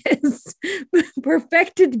scientists,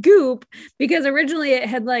 perfected goop because originally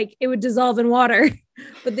it would dissolve in water,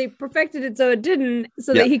 but they perfected it so it didn't,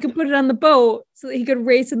 so that he could put it on the boat so that he could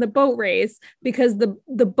race in the boat race, because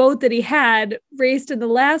the boat that he had raced in the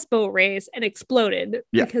last boat race and exploded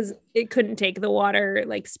because it couldn't take the water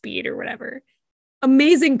like speed or whatever.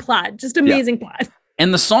 Amazing plot, just amazing plot.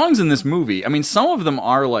 And the songs in this movie, I mean, some of them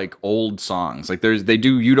are like old songs. Like they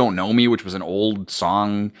do "You Don't Know Me," which was an old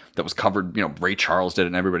song that was covered. You know, Ray Charles did it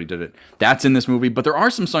and everybody did it. That's in this movie. But there are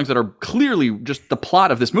some songs that are clearly just the plot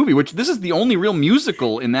of this movie, which this is the only real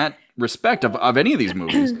musical in that respect of any of these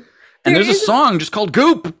movies. And there's a song just called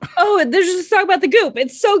Goop. Oh, there's just a song about the Goop.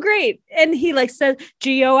 It's so great. And he like says,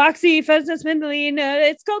 Geoxyphosphate,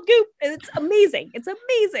 it's called Goop. And it's amazing. It's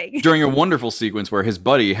amazing. During a wonderful sequence where his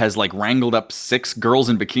buddy has like wrangled up 6 girls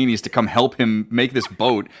in bikinis to come help him make this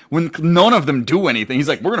boat when none of them do anything. He's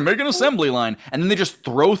like, we're going to make an assembly line. And then they just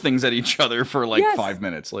throw things at each other for like 5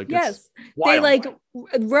 minutes. Like, yes. Wild. They like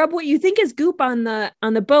rub what you think is goop on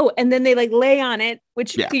the boat, and then they like lay on it,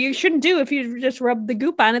 which you shouldn't do if you just rub the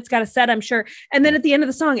goop on. It's got a set, I'm sure. And then at the end of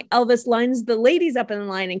the song, Elvis lines the ladies up in the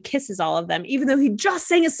line and kisses all of them, even though he just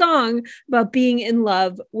sang a song about being in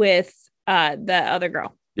love with the other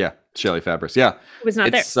girl. Yeah, Shelley Fabares. Yeah, who was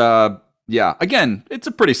not there. Yeah, again, it's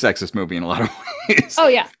a pretty sexist movie in a lot of ways. Oh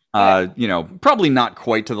yeah. You know, probably not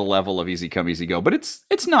quite to the level of Easy Come Easy Go, but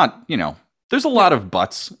it's not, you know. There's a lot of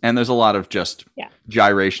butts and there's a lot of just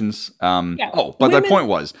gyrations. But the point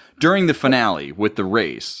was, during the finale with the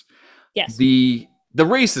race, the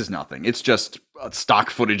race is nothing. It's just stock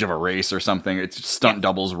footage of a race or something. It's stunt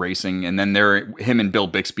doubles racing, and then him and Bill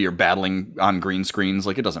Bixby are battling on green screens.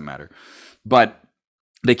 Like, it doesn't matter. But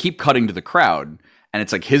they keep cutting to the crowd, and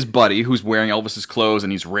it's like his buddy who's wearing Elvis's clothes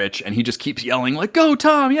and he's rich, and he just keeps yelling like, "Go,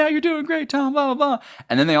 Tom! Yeah, you're doing great, Tom!" Blah blah blah.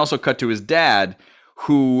 And then they also cut to his dad,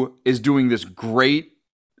 who is doing this great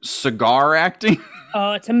cigar acting.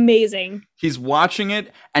 Oh, it's amazing. He's watching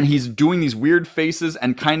it and he's doing these weird faces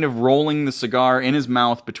and kind of rolling the cigar in his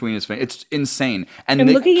mouth between his fingers. It's insane.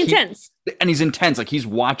 And looking intense. And he's intense. Like, he's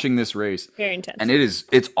watching this race. Very intense. And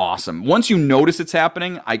it's awesome. Once you notice it's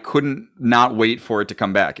happening, I couldn't not wait for it to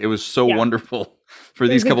come back. It was so wonderful for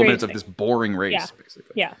these couple minutes of this boring race,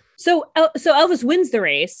 basically. Yeah. So Elvis wins the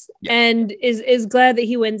race and is glad that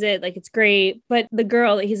he wins it. Like, it's great. But the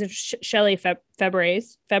girl, he's a Shelley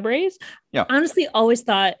Fabares. Yeah. Honestly, always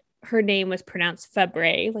thought her name was pronounced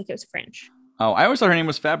Fabre, like it was French. Oh, I always thought her name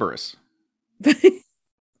was Fabares.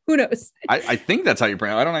 Who knows? I think that's how you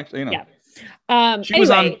pronounce it. I don't actually, you know. Yeah. She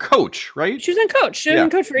was on Coach, right? She was on Coach. She was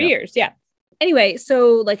on Coach for years. Yeah. Anyway,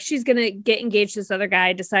 so like she's going to get engaged to this other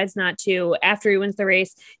guy, decides not to after he wins the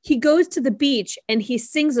race. He goes to the beach and he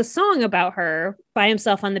sings a song about her by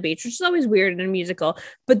himself on the beach, which is always weird in a musical.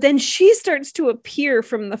 But then she starts to appear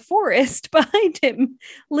from the forest behind him,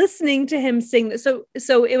 listening to him sing. So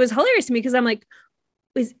it was hilarious to me because I'm like,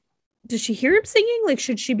 does she hear him singing? Like,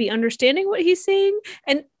 should she be understanding what he's saying?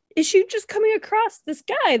 And is she just coming across this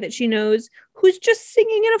guy that she knows who's just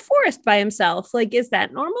singing in a forest by himself? Like, is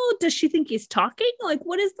that normal? Does she think he's talking? Like,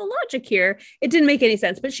 what is the logic here? It didn't make any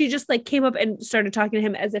sense, but she just like came up and started talking to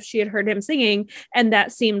him as if she had heard him singing. And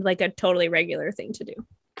that seemed like a totally regular thing to do.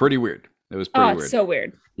 Pretty weird. It was pretty weird. So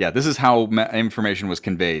weird. Yeah. This is how information was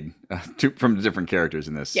conveyed from the different characters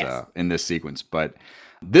in this, in this sequence. But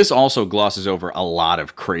this also glosses over a lot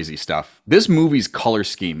of crazy stuff. This movie's color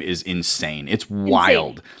scheme is insane. It's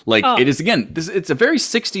wild. Like, it is, again, it's a very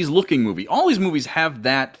 60s looking movie. All these movies have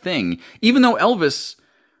that thing. Even though Elvis,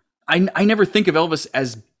 I never think of Elvis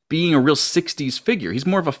as being a real 60s figure. He's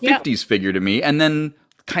more of a 50s figure to me. And then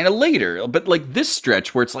kind of later, but like this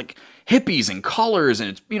stretch where it's like hippies and colors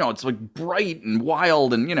and it's, you know, it's like bright and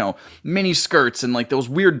wild and, you know, mini skirts and like those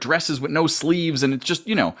weird dresses with no sleeves. And it's just,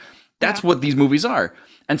 you know, that's what these movies are.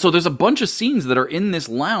 And so there's a bunch of scenes that are in this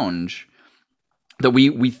lounge that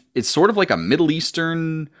it's sort of like a Middle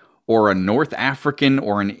Eastern or a North African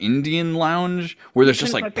or an Indian lounge where there's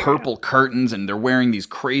just like purple curtains and they're wearing these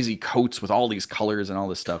crazy coats with all these colors and all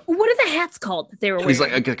this stuff. What are the hats called that they were wearing?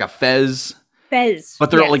 It's like a fez. Fez. But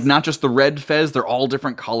they're like not just the red fez, they're all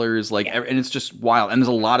different colors, like, and it's just wild. And there's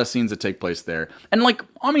a lot of scenes that take place there. And like,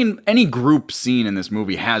 I mean, any group scene in this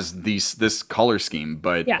movie has this color scheme,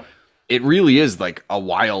 but it really is like a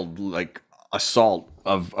wild, like, assault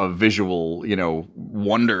of visual, you know,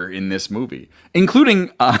 wonder in this movie,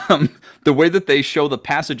 including the way that they show the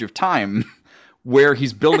passage of time where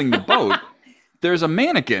he's building the boat. There's a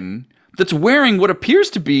mannequin that's wearing what appears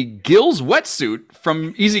to be Gil's wetsuit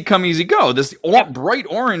from Easy Come Easy Go, this bright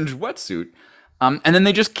orange wetsuit. And then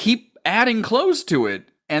they just keep adding clothes to it.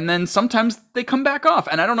 And then sometimes they come back off.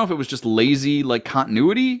 And I don't know if it was just lazy, like,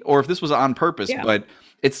 continuity or if this was on purpose, but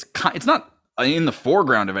it's not in the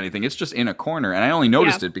foreground of anything. It's just in a corner. And I only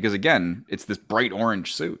noticed it because, again, it's this bright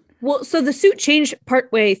orange suit. Well, so the suit changed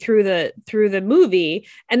partway through the movie.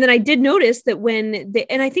 And then I did notice that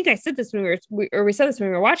and I think I said this when we said this when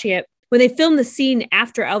we were watching it, when they filmed the scene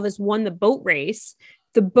after Elvis won the boat race,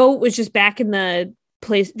 the boat was just back in the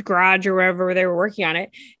place garage or wherever they were working on it.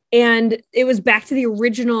 And it was back to the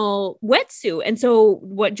original wetsuit. And so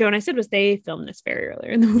what Joe and I said was they filmed this very early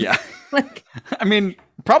in the movie. Yeah. Like, I mean,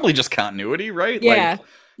 probably just continuity, right? Yeah.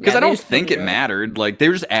 Because Yeah, I they don't just think it filmed it. mattered. Like, they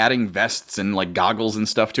were just adding vests and, like, goggles and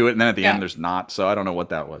stuff to it. And then at the Yeah. end, there's not. So I don't know what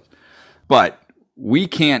that was. But we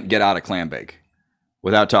can't get out of Clambake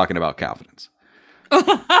without talking about Confidence.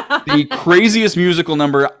 The craziest musical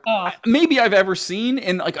number maybe I've ever seen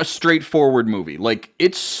in, like, a straightforward movie. Like,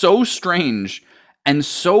 it's so strange and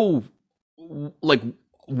so, like,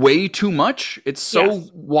 way too much. It's so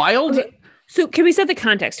Yes. wild. Okay. So can we set the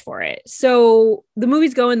context for it? So the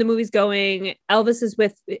movie's going. Elvis is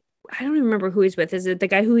with, I don't even remember who he's with. Is it the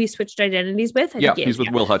guy who he switched identities with? I Yeah, think he's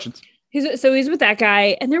with Will Hutchins. He's with that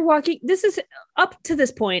guy, and they're walking. This is up to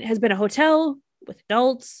this point has been a hotel with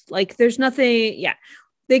adults. Like, there's nothing. Yeah,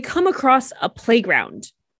 they come across a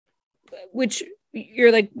playground, which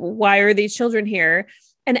you're like, why are these children here?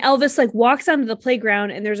 And Elvis like walks onto the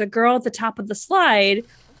playground, and there's a girl at the top of the slide.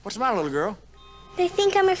 What's the matter, little girl? They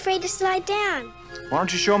think I'm afraid to slide down. Why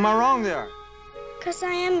don't you show them how wrong they are? 'Cause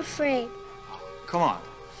I am afraid. Come on,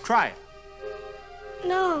 try it.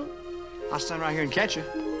 No, I'll stand right here and catch you.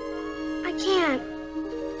 I can't.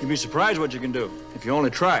 You'd be surprised what you can do if you only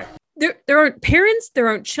try. There aren't parents, there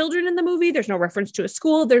aren't children in the movie. There's no reference to a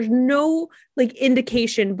school. There's no like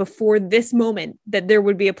indication before this moment that there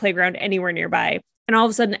would be a playground anywhere nearby. And all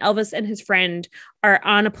of a sudden, Elvis and his friend are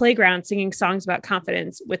on a playground singing songs about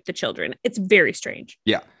confidence with the children. It's very strange.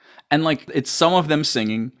 Yeah. And like, it's some of them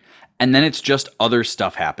singing, and then it's just other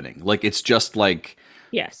stuff happening. Like, it's just like,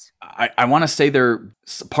 yes, I want to say there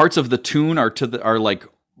parts of the tune are like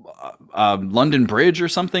London Bridge or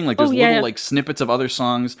something. Like, there's little like snippets of other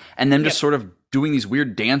songs, and then just sort of doing these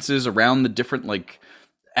weird dances around the different like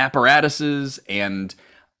apparatuses, and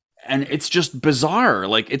it's just bizarre.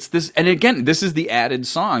 Like, it's this, and again, this is the added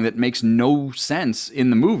song that makes no sense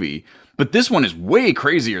in the movie, but this one is way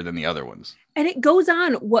crazier than the other ones. And it goes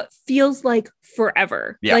on what feels like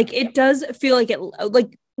forever. Yeah. Like, it does feel like it,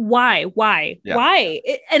 like, why,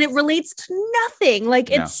 and it relates to nothing. Like,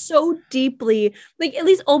 it's so deeply, like, at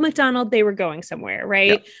least Old MacDonald, they were going somewhere,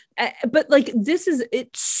 right? But like, it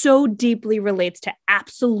so deeply relates to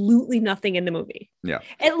absolutely nothing in the movie. Yeah.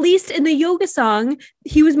 At least in the yoga song,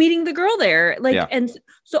 he was meeting the girl there. Like, and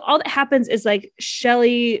so all that happens is like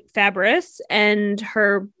Shelley Fabris and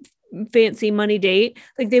her fancy money date,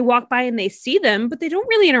 like, they walk by and they see them, but they don't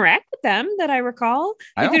really interact with them that I recall.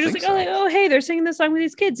 Like, they're just like, oh, hey, they're singing this song with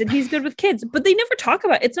these kids and he's good with kids, but they never talk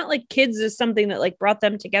about it. It's not like kids is something that like brought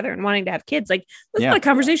them together and wanting to have kids. Like, that's not a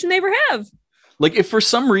conversation they ever have. Like, if for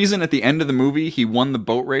some reason at the end of the movie he won the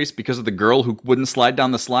boat race because of the girl who wouldn't slide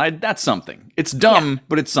down the slide, that's something. It's dumb,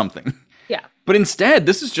 but it's something. Yeah. But instead,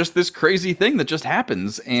 this is just this crazy thing that just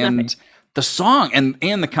happens, and the song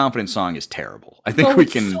and the Confidence song is terrible. I think we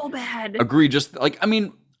can so bad. agree. Just like, I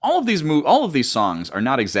mean, all of these songs are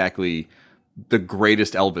not exactly the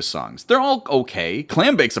greatest Elvis songs. They're all okay.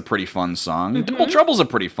 Clambake's a pretty fun song. Double Trouble's a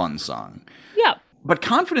pretty fun song. Yeah. But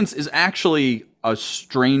Confidence is actually a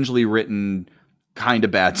strangely written, kind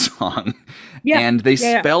of bad song. Yeah. And they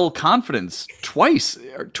spell confidence twice,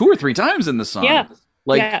 or 2 or 3 times in the song. Yeah.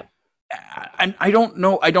 Like, I don't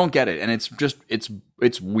know. I don't get it. And it's just, it's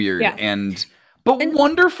weird and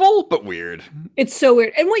wonderful, but weird. It's so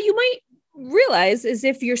weird. And what you might realize is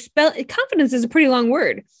if your confidence is a pretty long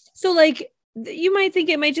word. So like, you might think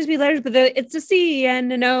it might just be letters, but it's a C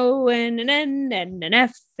and an O and an N and an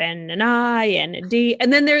F and an I and a D.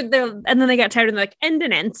 And then they got tired and they're like, end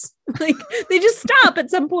and ends. Like, they just stop at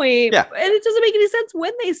some point. Yeah. And it doesn't make any sense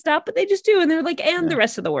when they stop, but they just do. And they're like, and the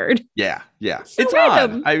rest of the word. Yeah. Yeah. So it's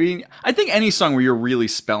random. odd. I mean, I think any song where you're really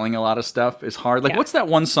spelling a lot of stuff is hard. Like, what's that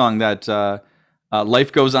one song that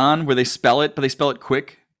Life Goes On, where they spell it, but they spell it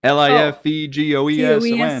quick?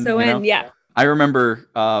 Lifegoeson. Yeah. I remember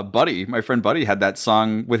my friend Buddy had that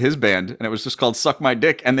song with his band, and it was just called Suck My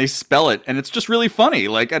Dick, and they spell it, and it's just really funny.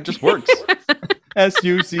 Like, it just works.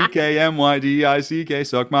 SUCKMYDICK,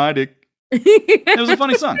 Suck My Dick. It was a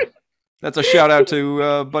funny song. That's a shout out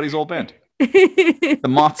to Buddy's old band. The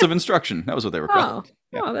Moths of Instruction. That was what they were called.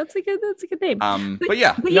 Oh, that's a good name.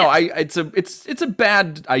 It's a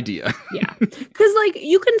bad idea. Yeah, because like,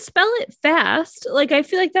 you can spell it fast. Like, I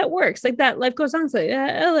feel like that works. Like, that Life Goes On, it's like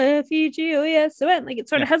LFEGOESON. Like, it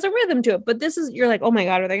sort of has a rhythm to it. But this is, you're like, oh my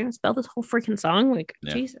god, are they going to spell this whole freaking song? Like,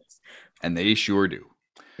 Jesus. And they sure do.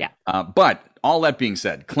 Yeah. But all that being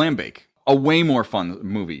said, Clambake, a way more fun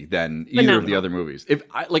movie than either of the other movies.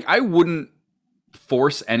 I wouldn't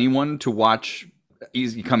force anyone to watch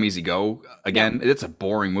Easy Come Easy Go again. It's a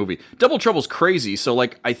boring movie. Double Trouble's crazy. So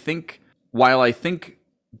like, I think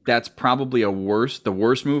that's probably the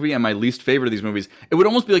worst movie and my least favorite of these movies. It would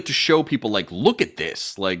almost be like to show people like, look at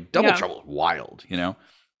this, like Double Trouble is wild, you know?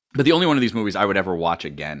 But the only one of these movies I would ever watch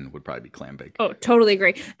again would probably be Clambake. Oh, totally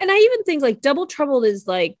agree. And I even think like Double Trouble is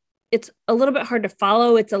like, it's a little bit hard to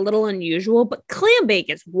follow. It's a little unusual, but Clambake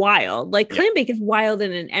is wild. Like Clambake is wild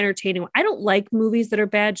in an entertaining way. I don't like movies that are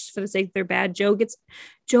bad just for the sake they're bad.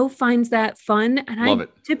 Joe finds that fun, and I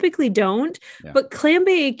typically don't. Yeah. But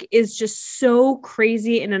Clambake is just so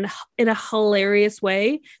crazy in a hilarious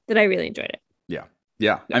way that I really enjoyed it.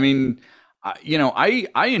 Yeah. I mean,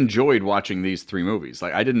 I enjoyed watching these three movies.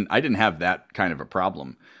 Like I didn't have that kind of a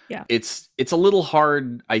problem. Yeah, it's a little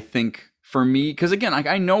hard, I think, for me, because again,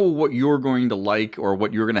 I know what you're going to like or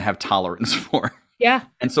what you're going to have tolerance for. Yeah.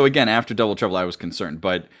 And so again, after Double Trouble, I was concerned,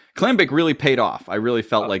 but Clambake really paid off. I really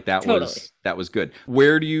felt like that was good.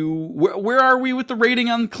 Where are we with the rating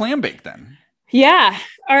on Clambake then? Yeah.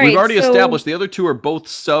 All right. We've already established the other two are both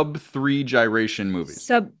sub 3 gyration movies.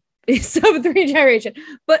 Sub 3 gyration.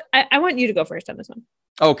 But I want you to go first on this one.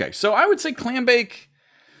 Okay. So I would say Clambake,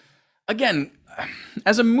 again,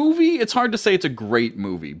 as a movie, it's hard to say it's a great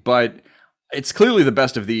movie, but it's clearly the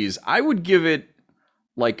best of these. I would give it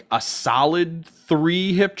like a solid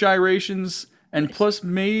 3 hip gyrations and plus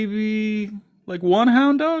maybe like 1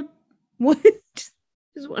 hound dog. What?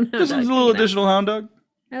 Just 1 hound dog. Just a little additional hound dog.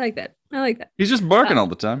 I like that. He's just barking all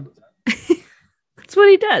the time. That's what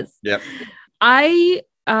he does. Yep. I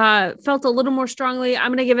felt a little more strongly. I'm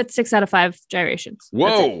going to give it 6 out of 5 gyrations.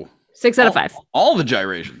 Whoa. 6 out of 5. All the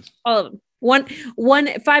gyrations. All of them.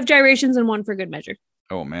 5 gyrations and 1 for good measure.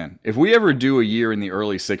 Oh man, if we ever do a year in the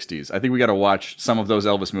early 60s, I think we got to watch some of those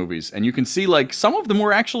Elvis movies, and you can see like some of them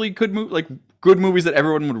were actually good movies that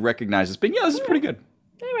everyone would recognize as being, this is pretty good.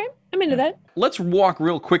 All right, I'm into that. Let's walk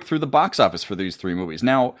real quick through the box office for these 3 movies.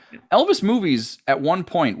 Now, Elvis movies at one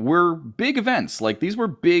point were big events, like these were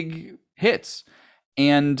big hits,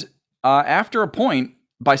 and after a point,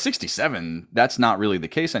 by 67, that's not really the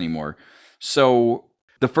case anymore. So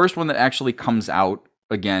the first one that actually comes out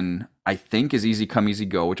again, I think, is Easy Come Easy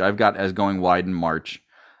Go, which I've got as going wide in March.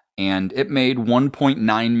 And it made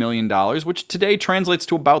 $1.9 million, which today translates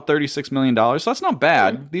to about $36 million. So that's not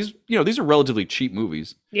bad. These are relatively cheap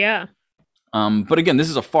movies. Yeah. But again, this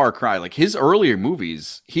is a far cry. Like his earlier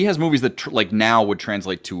movies, he has movies that like now would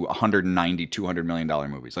translate to $190, $200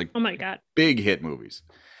 million movies. Like, oh my God. Big hit movies.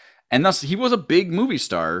 And thus he was a big movie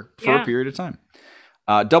star for a period of time.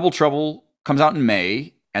 Double Trouble comes out in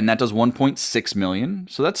May. And that does 1.6 million.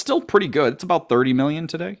 So that's still pretty good. It's about 30 million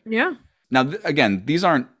today. Yeah. Now, again, these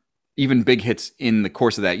aren't even big hits in the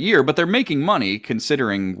course of that year, but they're making money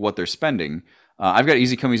considering what they're spending. I've got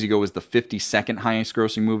Easy Come Easy Go as the 52nd highest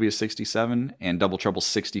grossing movie of 67 and Double Trouble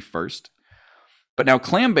 61st. But now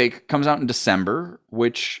Clambake comes out in December,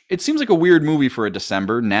 which it seems like a weird movie for a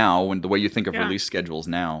December now, when the way you think of release schedules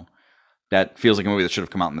now. That feels like a movie that should have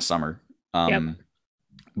come out in the summer.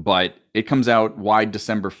 But it comes out wide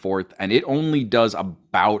December 4th, and it only does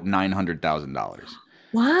about $900,000.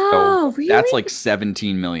 Wow, so really? That's like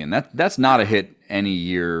 17 million. That's not a hit any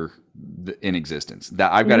year in existence.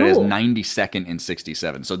 That I've got it as 92nd in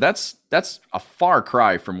 67. So that's a far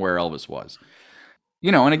cry from where Elvis was.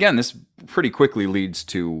 And again, this pretty quickly leads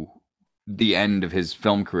to the end of his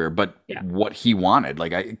film career, but what he wanted.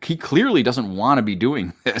 Like he clearly doesn't want to be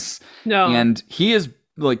doing this. No. And he is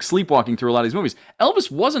like sleepwalking through a lot of these movies.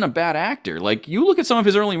 Elvis wasn't a bad actor. Like you look at some of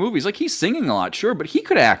his early movies, like he's singing a lot, sure, but he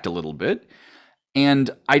could act a little bit. And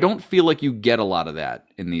I don't feel like you get a lot of that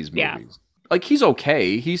in these movies. Yeah. Like he's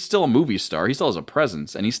okay. He's still a movie star. He still has a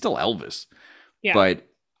presence and he's still Elvis. Yeah. But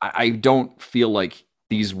I don't feel like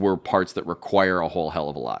these were parts that require a whole hell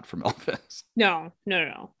of a lot from Elvis. No.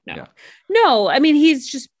 Yeah. No, I mean, he's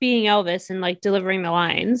just being Elvis and like delivering the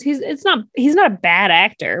lines. He's not a bad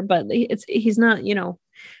actor, but he's not,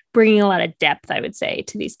 bringing a lot of depth, I would say,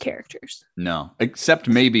 to these characters. No, except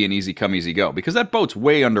maybe in Easy Come Easy Go, because that boat's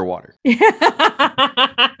way underwater.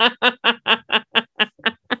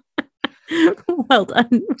 Well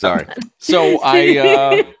done. Sorry. So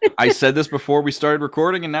I said this before we started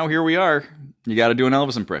recording, and now here we are. You got to do an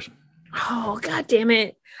Elvis impression. Oh, God damn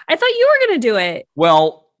it. I thought you were going to do it.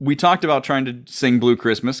 Well, we talked about trying to sing Blue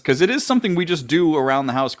Christmas because it is something we just do around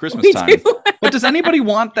the house Christmas time. But does anybody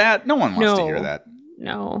want that? No one wants to hear that.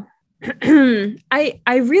 No. I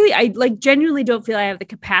like genuinely don't feel I have the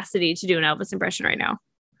capacity to do an Elvis impression right now.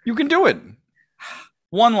 You can do it.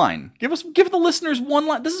 One line. Give the listeners one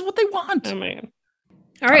line. This is what they want. Oh my God.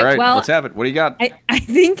 All right, well, let's have it. What do you got? I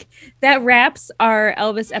think that wraps our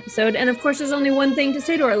Elvis episode. And of course, there's only one thing to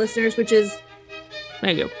say to our listeners, which is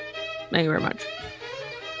thank you. Thank you very much.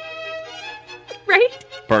 Right?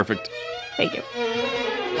 Perfect. Thank you.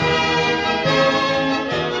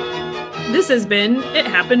 This has been It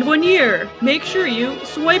Happened One Year. Make sure you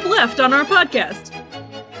swipe left on our podcast.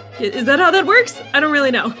 Is that how that works? I don't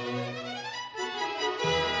really know.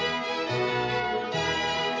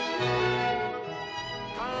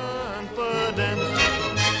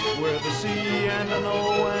 With a C and an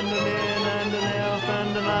O and an N and an F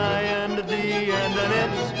and an I and a D and an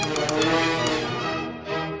S.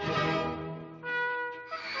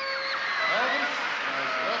 Elvis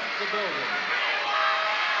has left the building.